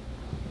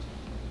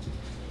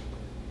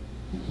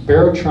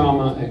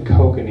barotrauma and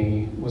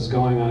kokanee was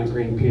going on at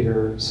Green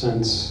Peter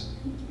since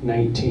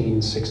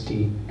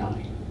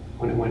 1969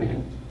 when it went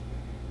in.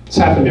 It's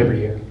happened every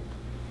year.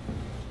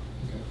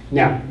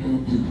 Now,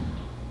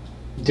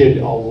 did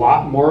a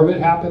lot more of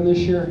it happen this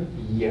year?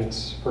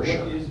 Yes, for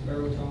sure. What is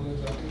barotrauma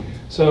exactly?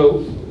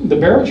 So the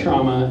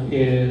barotrauma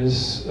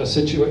is a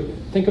situation.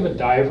 Think of a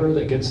diver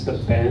that gets the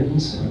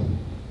bends.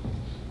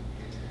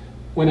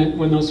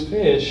 When those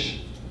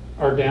fish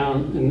are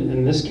down,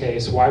 in this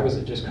case, why was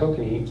it just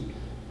kokanee?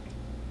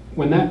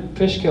 When that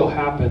fish kill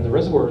happened, the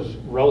reservoir is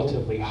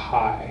relatively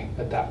high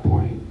at that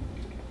point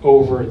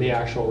over the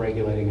actual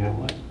regulating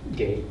outlet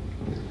gate.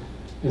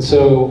 And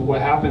so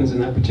what happens in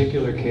that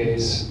particular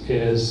case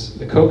is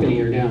the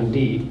kokanee are down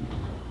deep.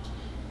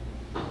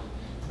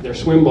 Their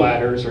swim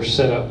bladders are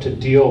set up to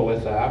deal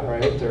with that,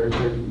 right?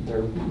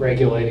 They're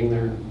regulating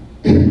their...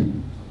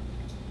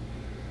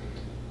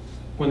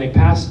 When they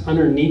pass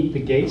underneath the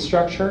gate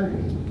structure,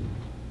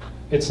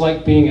 it's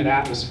like being at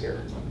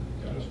atmosphere,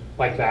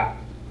 like that.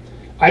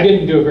 I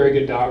didn't do a very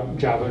good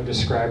job of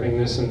describing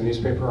this in the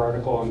newspaper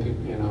article, and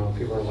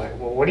people are like,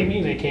 well, what do you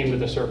mean they came to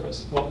the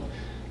surface? Well,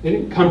 they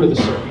didn't come to the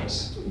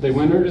surface. They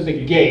went under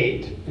the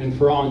gate, and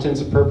for all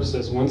intents and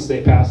purposes, once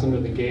they pass under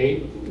the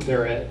gate,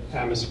 they're at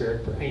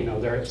atmospheric,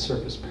 they're at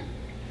surface.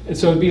 And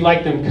so it'd be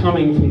like them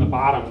coming from the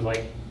bottom,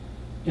 like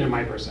in a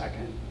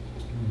microsecond.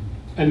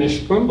 And the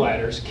swim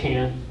bladders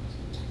can't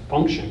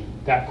function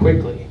that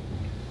quickly.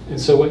 And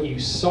so what you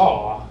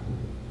saw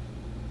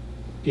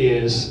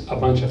is a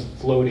bunch of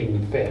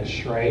floating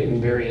fish, right,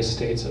 in various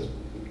states of,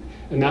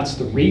 and that's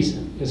the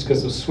reason, is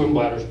because those swim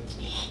bladders,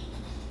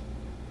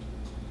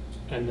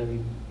 and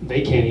then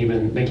they can't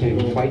even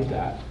fight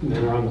that. And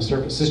then they're on the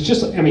surface. It's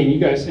just, you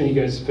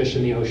guys fish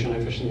in the ocean.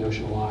 I fish in the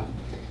ocean a lot.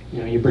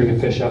 You bring a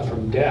fish up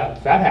from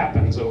depth. That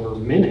happens over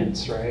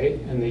minutes, right?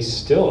 And they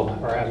still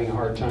are having a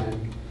hard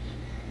time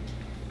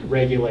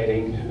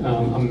regulating.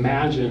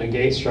 Imagine a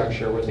gate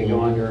structure where they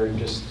go under in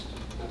just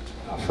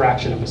a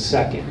fraction of a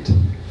second.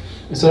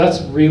 And so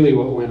that's really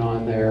what went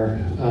on there.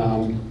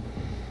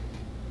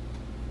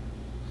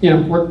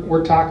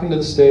 We're talking to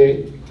the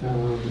state.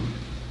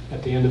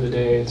 At the end of the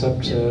day, it's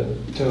up to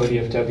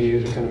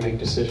ODFW to kind of make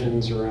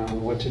decisions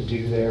around what to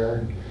do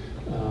there.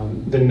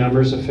 The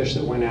numbers of fish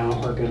that went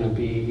out are going to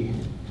be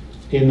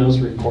in those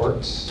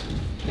reports.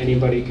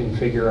 Anybody can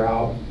figure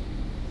out,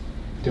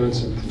 doing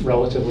some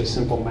relatively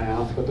simple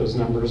math, what those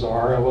numbers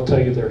are. I will tell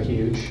you they're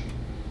huge.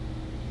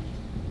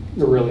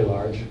 They're really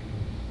large.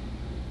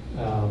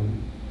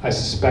 I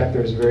suspect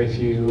there's very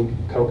few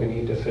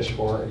kokanee to fish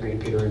for at Green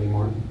Peter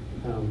anymore,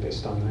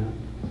 based on that.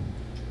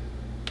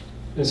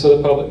 And so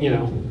the public,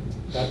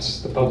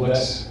 the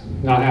public's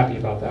not happy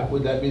about that.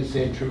 Would that be the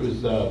same true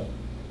as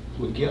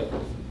with Gip?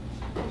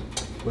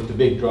 With the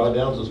big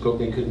drawdowns, those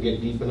kokanee couldn't get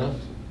deep enough?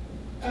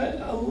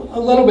 A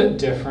little bit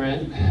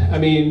different.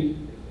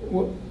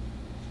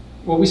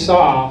 What we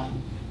saw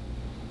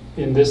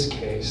in this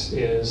case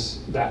is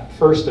that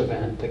first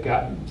event that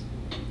got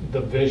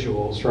the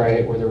visuals,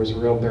 right, where there was a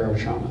real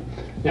barotrauma.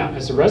 Now,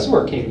 as the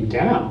reservoir came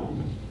down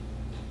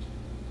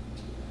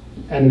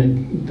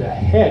and the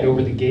head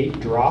over the gate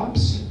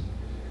drops,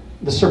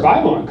 the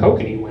survival on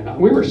kokanee went up.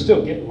 We were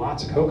still getting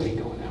lots of kokanee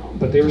going out,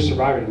 but they were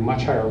surviving at a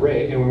much higher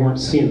rate, and we weren't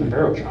seeing the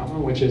barotrauma,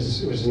 which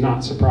is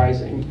not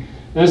surprising.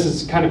 And this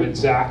is kind of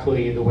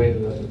exactly the way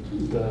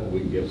We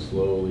get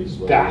slowly.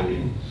 that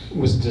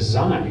was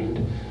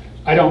designed.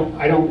 I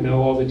don't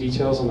know all the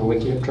details on the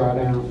Wickiup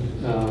drawdown.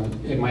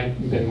 It might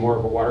have been more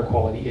of a water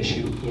quality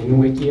issue in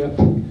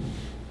Wickiup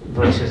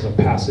versus a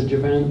passage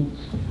event.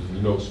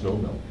 No snow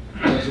melt.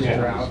 Yeah.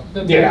 Drought.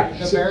 The Yeah.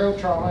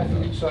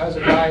 barotrauma, so as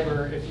a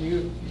diver, if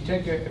you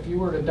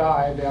were to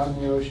dive down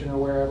in the ocean or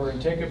wherever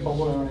and take a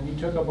balloon, and you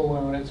took a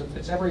balloon,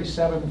 it's every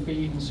 7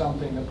 feet and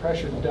something, the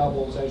pressure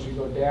doubles as you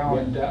go down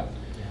in depth.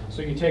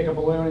 So you take a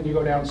balloon and you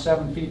go down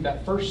 7 feet,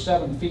 that first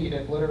 7 feet,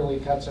 it literally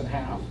cuts in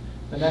half.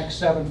 The next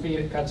 7 feet,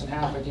 it cuts in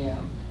half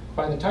again.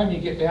 By the time you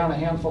get down a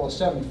handful of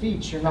 7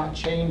 feet, you're not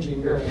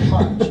changing very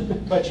much,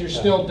 but you're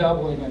still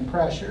doubling in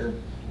pressure.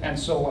 And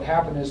so what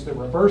happened is the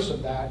reverse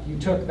of that. You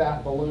took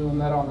that balloon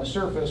that on the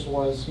surface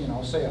was,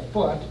 say a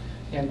foot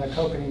in the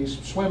kokanee's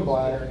swim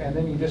bladder, and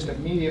then you just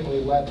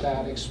immediately let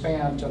that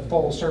expand to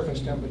full surface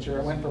temperature.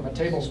 It went from a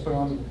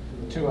tablespoon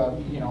to a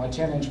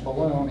 10-inch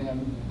balloon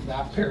in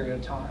that period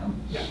of time.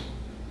 Yeah,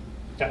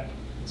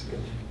 that's good.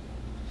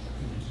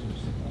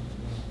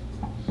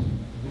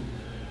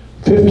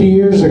 50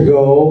 years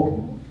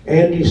ago,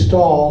 Andy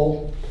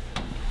Stahl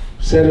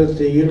said at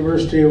the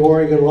University of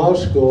Oregon Law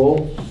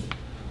School,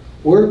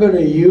 we're going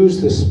to use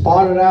the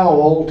spotted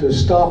owl to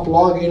stop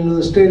logging in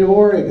the state of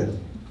Oregon.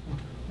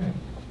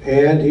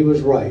 And he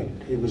was right.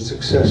 He was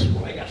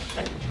successful.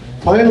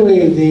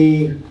 Finally,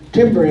 the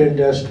timber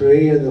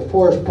industry and the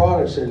forest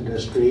products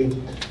industry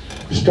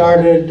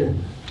started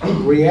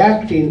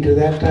reacting to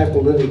that type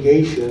of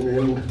litigation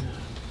and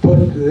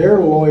put their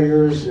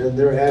lawyers and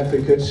their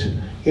advocates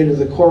into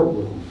the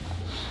courtroom.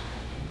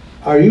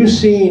 Are you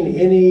seeing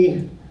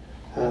any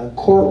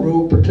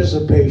courtroom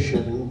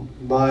participation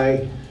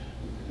by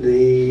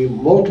the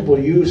multiple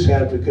use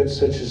advocates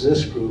such as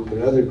this group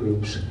and other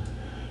groups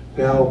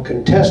now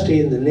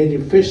contesting the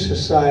Native Fish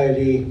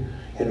Society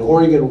and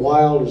Oregon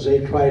Wild as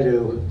they try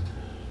to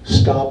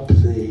stop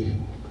the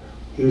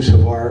use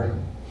of our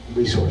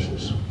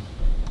resources?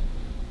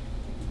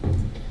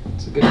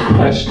 It's a good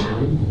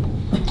question.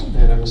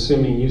 And I'm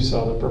assuming you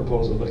saw the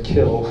proposal to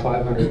kill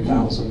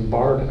 500,000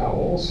 barred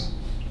owls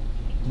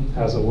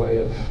as a way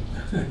of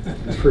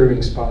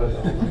improving spotted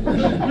owl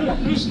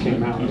migration. Just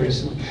came out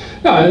recently.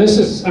 No, this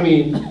is,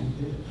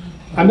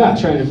 I'm not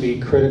trying to be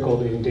critical of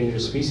the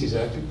Endangered Species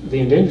Act. The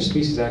Endangered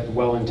Species Act,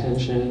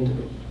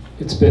 well-intentioned,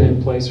 it's been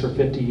in place for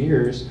 50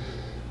 years.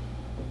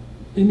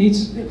 It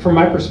needs, from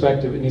my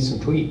perspective, it needs some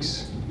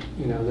tweaks.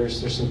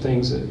 There's some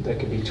things that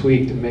could be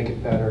tweaked and make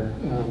it better.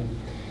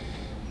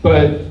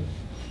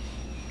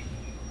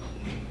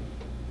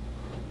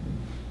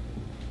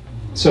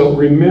 So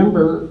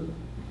remember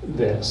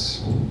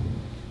this.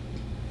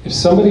 If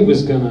somebody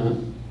was going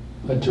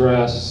to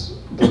address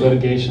the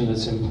litigation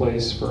that's in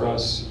place for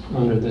us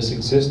under this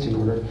existing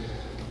order,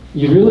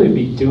 you'd really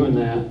be doing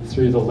that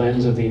through the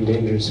lens of the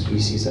Endangered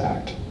Species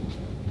Act.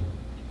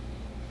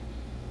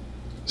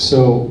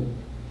 So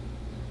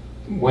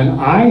when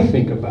I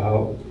think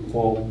about,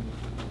 well,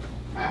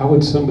 how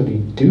would somebody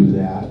do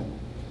that?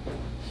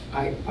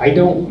 I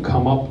don't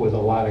come up with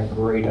a lot of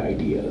great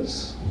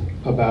ideas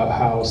about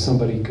how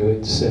somebody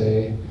could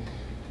say,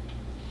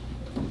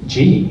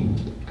 gee,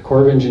 the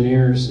Corps of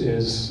Engineers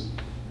is,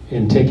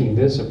 in taking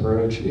this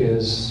approach,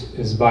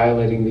 is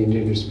violating the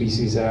Endangered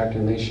Species Act,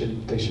 and they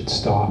should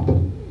stop.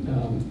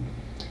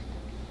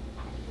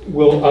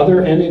 Will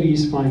other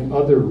entities find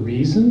other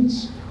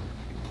reasons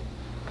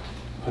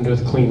under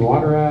the Clean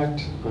Water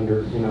Act,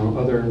 under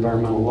other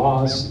environmental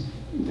laws,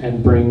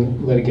 and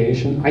bring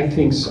litigation? I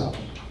think so.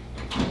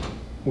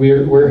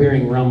 We're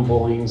hearing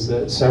rumblings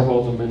that several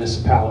of the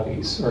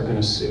municipalities are going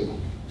to sue.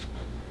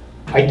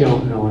 I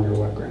don't know under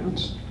what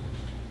grounds.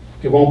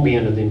 It won't be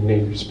under the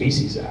Endangered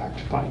Species Act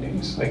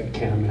findings. I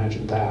can't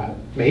imagine that.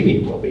 Maybe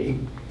it will be.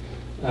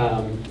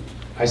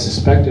 I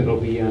suspect it'll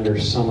be under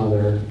some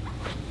other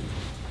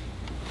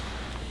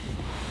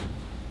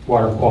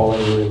water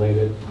quality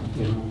related,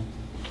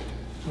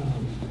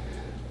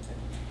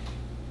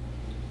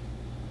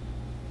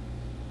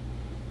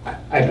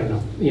 I don't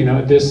know.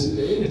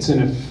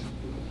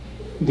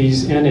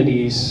 These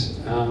entities,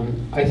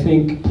 I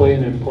think, play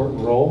an important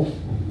role.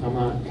 I'm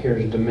not here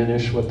to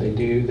diminish what they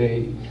do.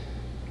 They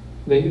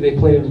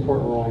play an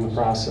important role in the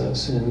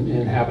process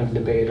in having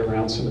debate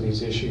around some of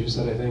these issues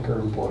that I think are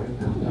important.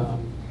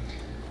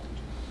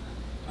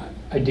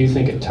 I do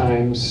think at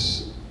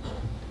times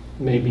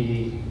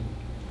maybe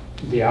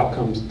the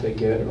outcomes that they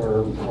get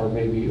are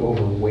maybe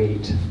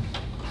overweight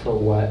for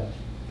what,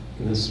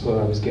 and this is what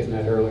I was getting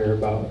at earlier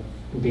about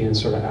being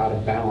sort of out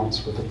of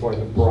balance with where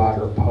the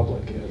broader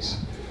public is.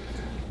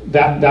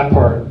 That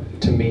part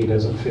to me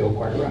doesn't feel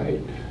quite right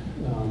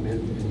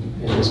in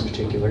this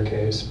particular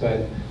case,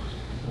 but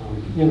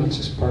it's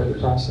just part of the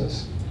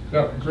process.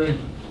 Yeah, Greg,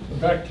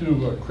 Back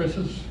to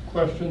Chris's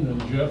question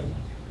and Jeff,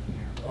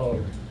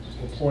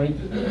 point.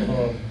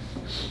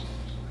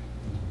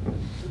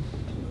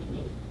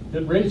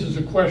 It raises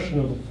a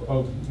question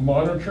of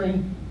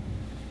monitoring.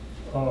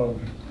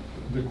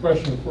 The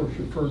question, of course,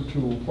 referred to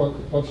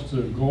what's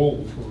the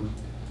goal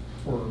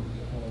for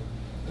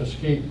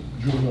escaped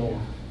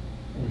juvenile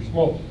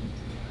smoke.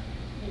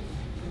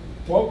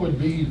 What would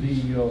be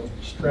the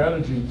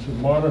strategy to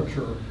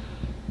monitor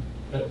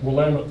at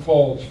Willamette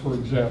Falls, for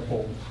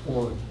example,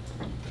 for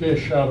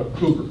fish out of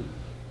cougar?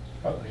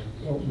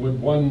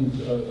 Would one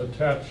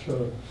attach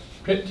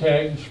pit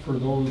tags for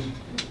those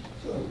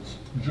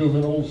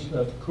juveniles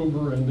at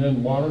cougar and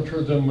then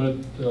monitor them at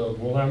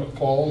Willamette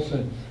Falls?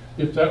 And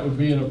if that would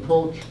be an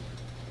approach,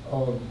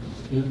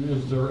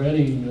 is there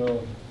any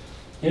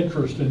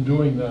interest in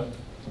doing that?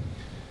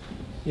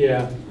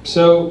 Yeah,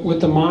 so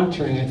with the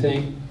monitoring, I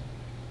think,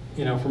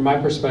 from my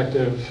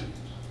perspective,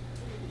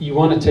 you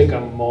want to take a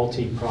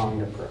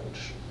multi-pronged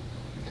approach.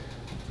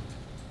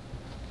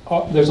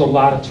 There's a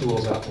lot of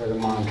tools out there to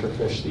monitor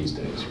fish these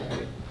days,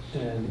 right?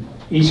 And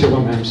each of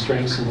them have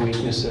strengths and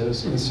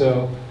weaknesses. And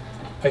so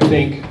I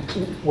think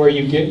where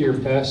you get your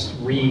best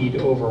read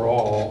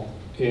overall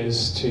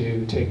is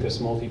to take this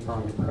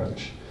multi-pronged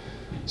approach.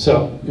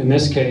 So in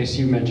this case,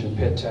 you mentioned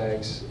pit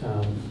tags.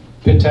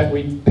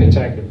 We pit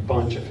tagged a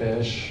bunch of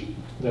fish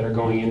that are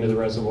going into the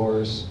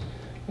reservoirs.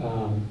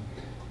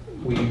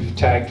 We've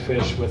tagged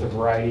fish with a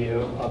variety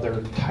of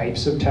other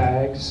types of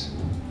tags.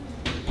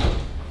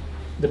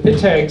 The pit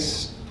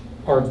tags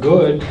are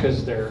good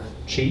because they're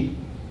cheap.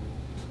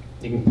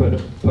 You can put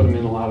them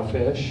in a lot of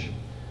fish.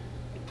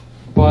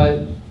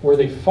 But where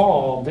they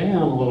fall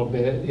down a little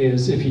bit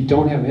is if you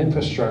don't have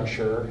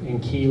infrastructure in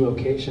key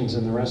locations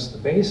in the rest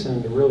of the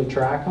basin to really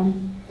track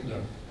them,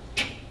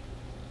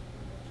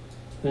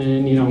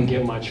 then you don't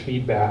get much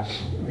feedback,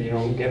 or you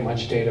don't get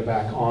much data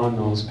back on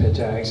those pit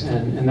tags.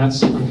 And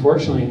that's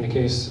unfortunately in the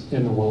case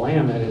in the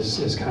Willamette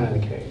is kind of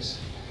the case.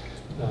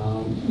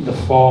 The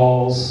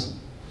Falls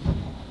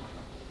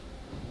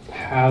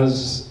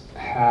has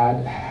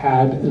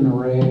had an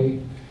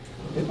array.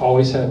 It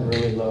always had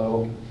really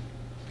low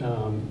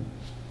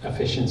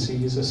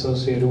efficiencies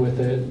associated with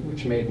it,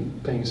 which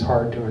made things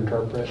hard to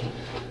interpret.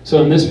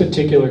 So in this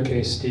particular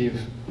case, Steve,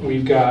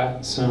 we've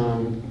got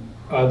some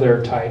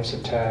other types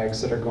of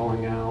tags that are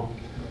going out.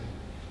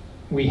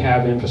 We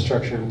have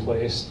infrastructure in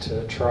place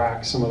to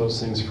track some of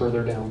those things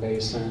further down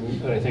basin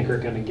that I think are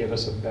going to give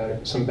us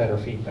some better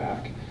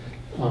feedback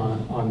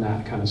on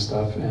that kind of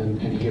stuff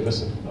and give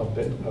us a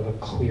bit of a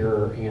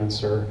clearer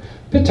answer.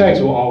 Pit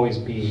tags will always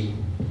be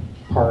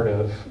part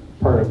of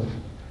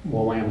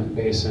Willamette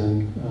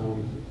Basin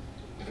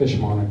fish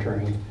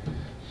monitoring,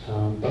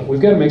 but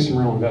we've got to make some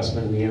real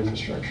investment in the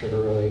infrastructure to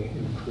really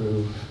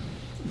improve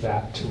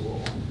that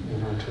tool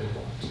in our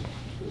toolbox.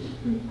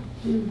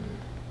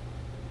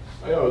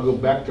 I'll go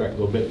backtrack a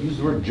little bit. Use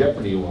the word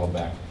jeopardy a while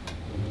back.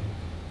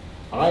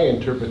 I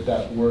interpret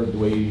that word the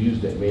way you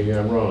used it. Maybe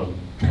I'm wrong.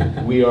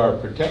 We are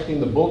protecting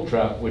the bull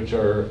trout, which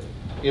are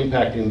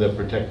impacting the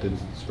protected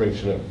spring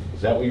chinook.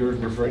 Is that what you were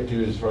referring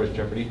to as far as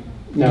jeopardy?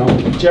 No,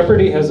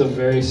 jeopardy has a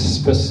very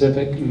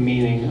specific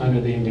meaning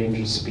under the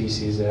Endangered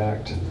Species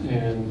Act.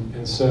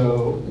 And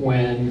so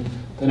when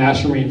the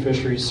National Marine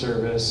Fisheries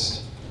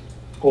Service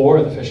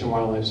or the Fish and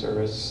Wildlife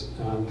Service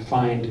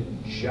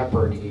find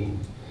jeopardy,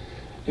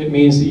 it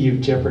means that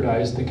you've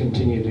jeopardized the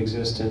continued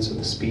existence of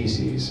the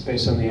species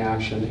based on the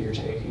action that you're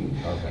taking.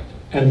 Okay.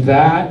 And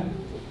that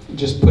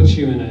just puts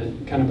you in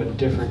a kind of a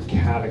different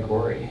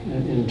category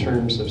in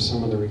terms of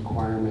some of the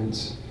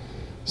requirements.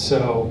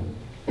 So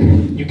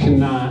you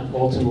cannot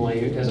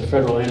ultimately, as a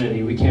federal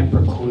entity, we can't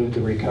preclude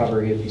the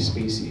recovery of these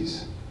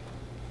species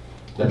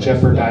or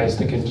jeopardize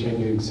the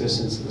continued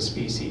existence of the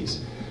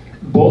species.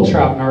 Bull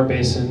trout in our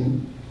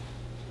basin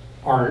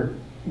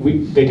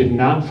they did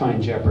not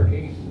find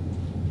jeopardy.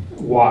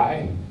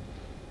 Why?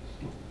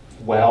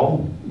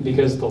 Well,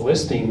 because the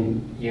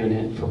listing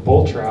unit for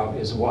bull trout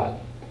is what?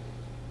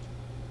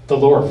 The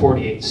lower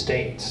 48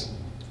 states.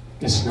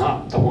 It's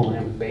not the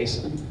Willamette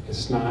Basin.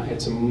 It's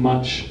a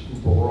much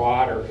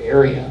broader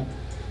area.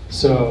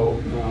 So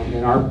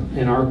in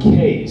our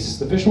case,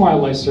 the Fish and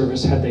Wildlife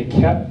Service, had they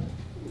kept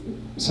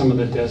some of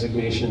the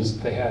designations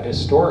that they had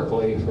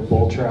historically for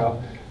bull trout,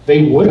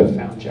 they would have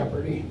found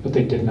jeopardy, but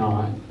they did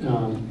not.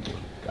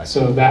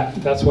 So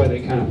that's why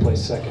they kind of play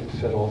second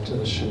fiddle to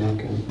the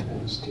Chinook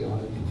and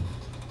steelhead.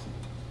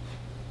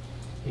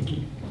 Thank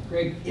you.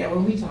 Greg,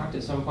 when we talked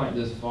at some point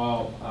this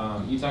fall,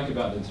 you talked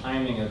about the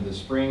timing of the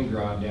spring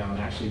drawdown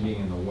actually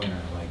being in the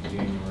winter, like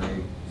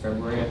January,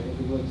 February, I think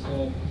it was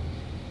said,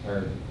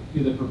 or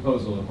do the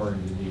proposal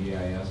according to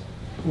DEIS.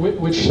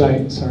 Which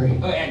site, sorry?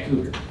 Oh, at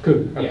Cougar.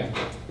 Cougar. Okay.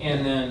 Yeah,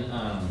 and then,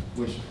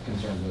 which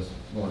concerns us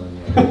more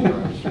than the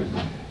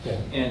other. Yeah.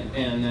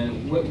 And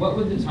then what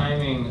would the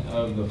timing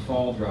of the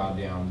fall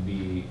drawdown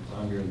be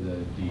under the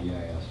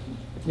DEIS?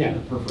 Yeah.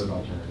 Preferred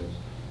alternatives.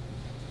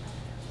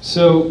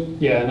 So,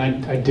 yeah,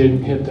 and I did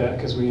hit that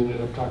because we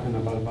ended up talking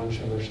about a bunch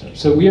of other stuff.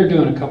 So we are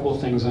doing a couple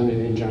of things under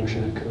the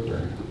injunction at Cougar.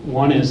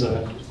 One is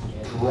a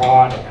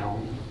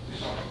drawdown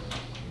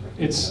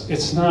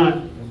it's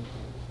not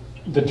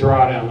the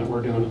drawdown that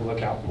we're doing at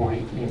Lookout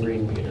Point in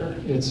Green Meter.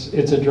 It's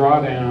a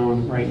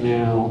drawdown right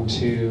now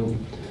to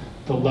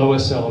the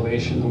lowest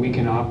elevation that we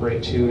can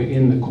operate to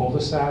in the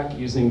cul-de-sac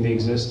using the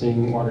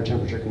existing water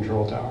temperature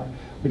control tower,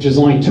 which is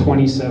only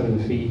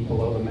 27 feet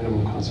below the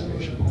minimum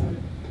conservation point.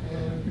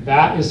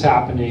 That is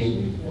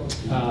happening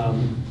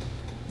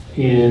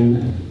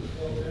in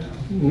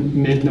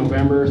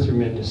mid-November through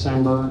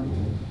mid-December,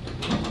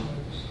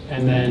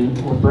 and then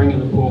we're bringing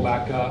the pool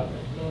back up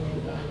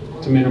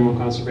to minimum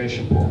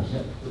conservation pool.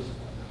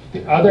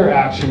 The other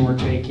action we're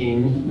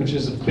taking, which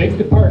is a big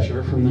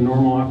departure from the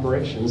normal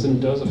operations, and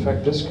it does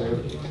affect this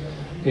group,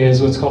 is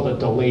what's called a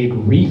delayed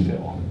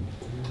refill.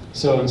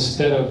 So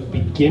instead of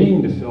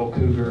beginning to fill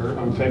Cougar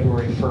on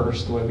February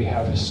 1st, the way we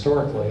have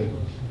historically,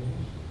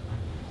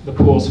 the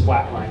pool's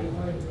flatlining.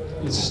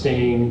 It's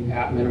staying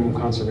at minimum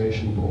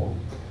conservation pool.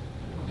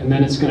 And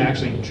then it's going to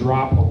actually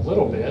drop a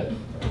little bit,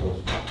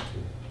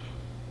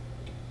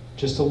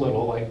 just a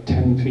little, like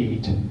 10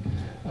 feet.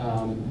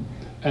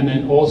 And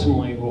then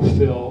ultimately we'll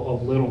fill a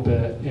little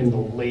bit in the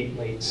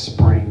late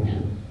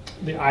spring.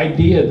 The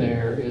idea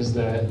there is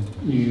that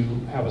you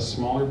have a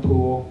smaller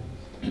pool,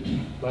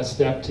 less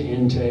depth to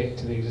intake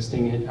to the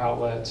existing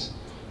outlets,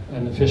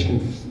 and the fish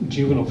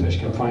juvenile fish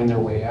can find their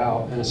way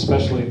out, and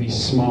especially these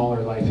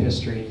smaller life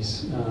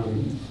histories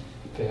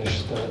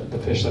fish, the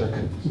fish that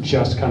are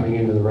just coming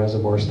into the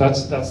reservoirs.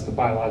 That's the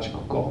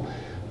biological goal.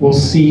 We'll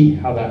see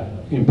how that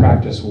in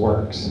practice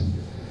works.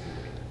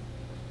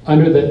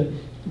 Under the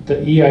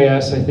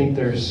EIS, I think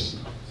there's,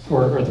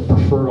 or the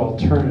preferred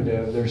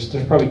alternative, there's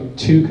probably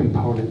two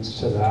components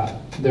to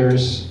that.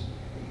 There's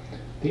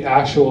the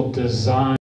actual design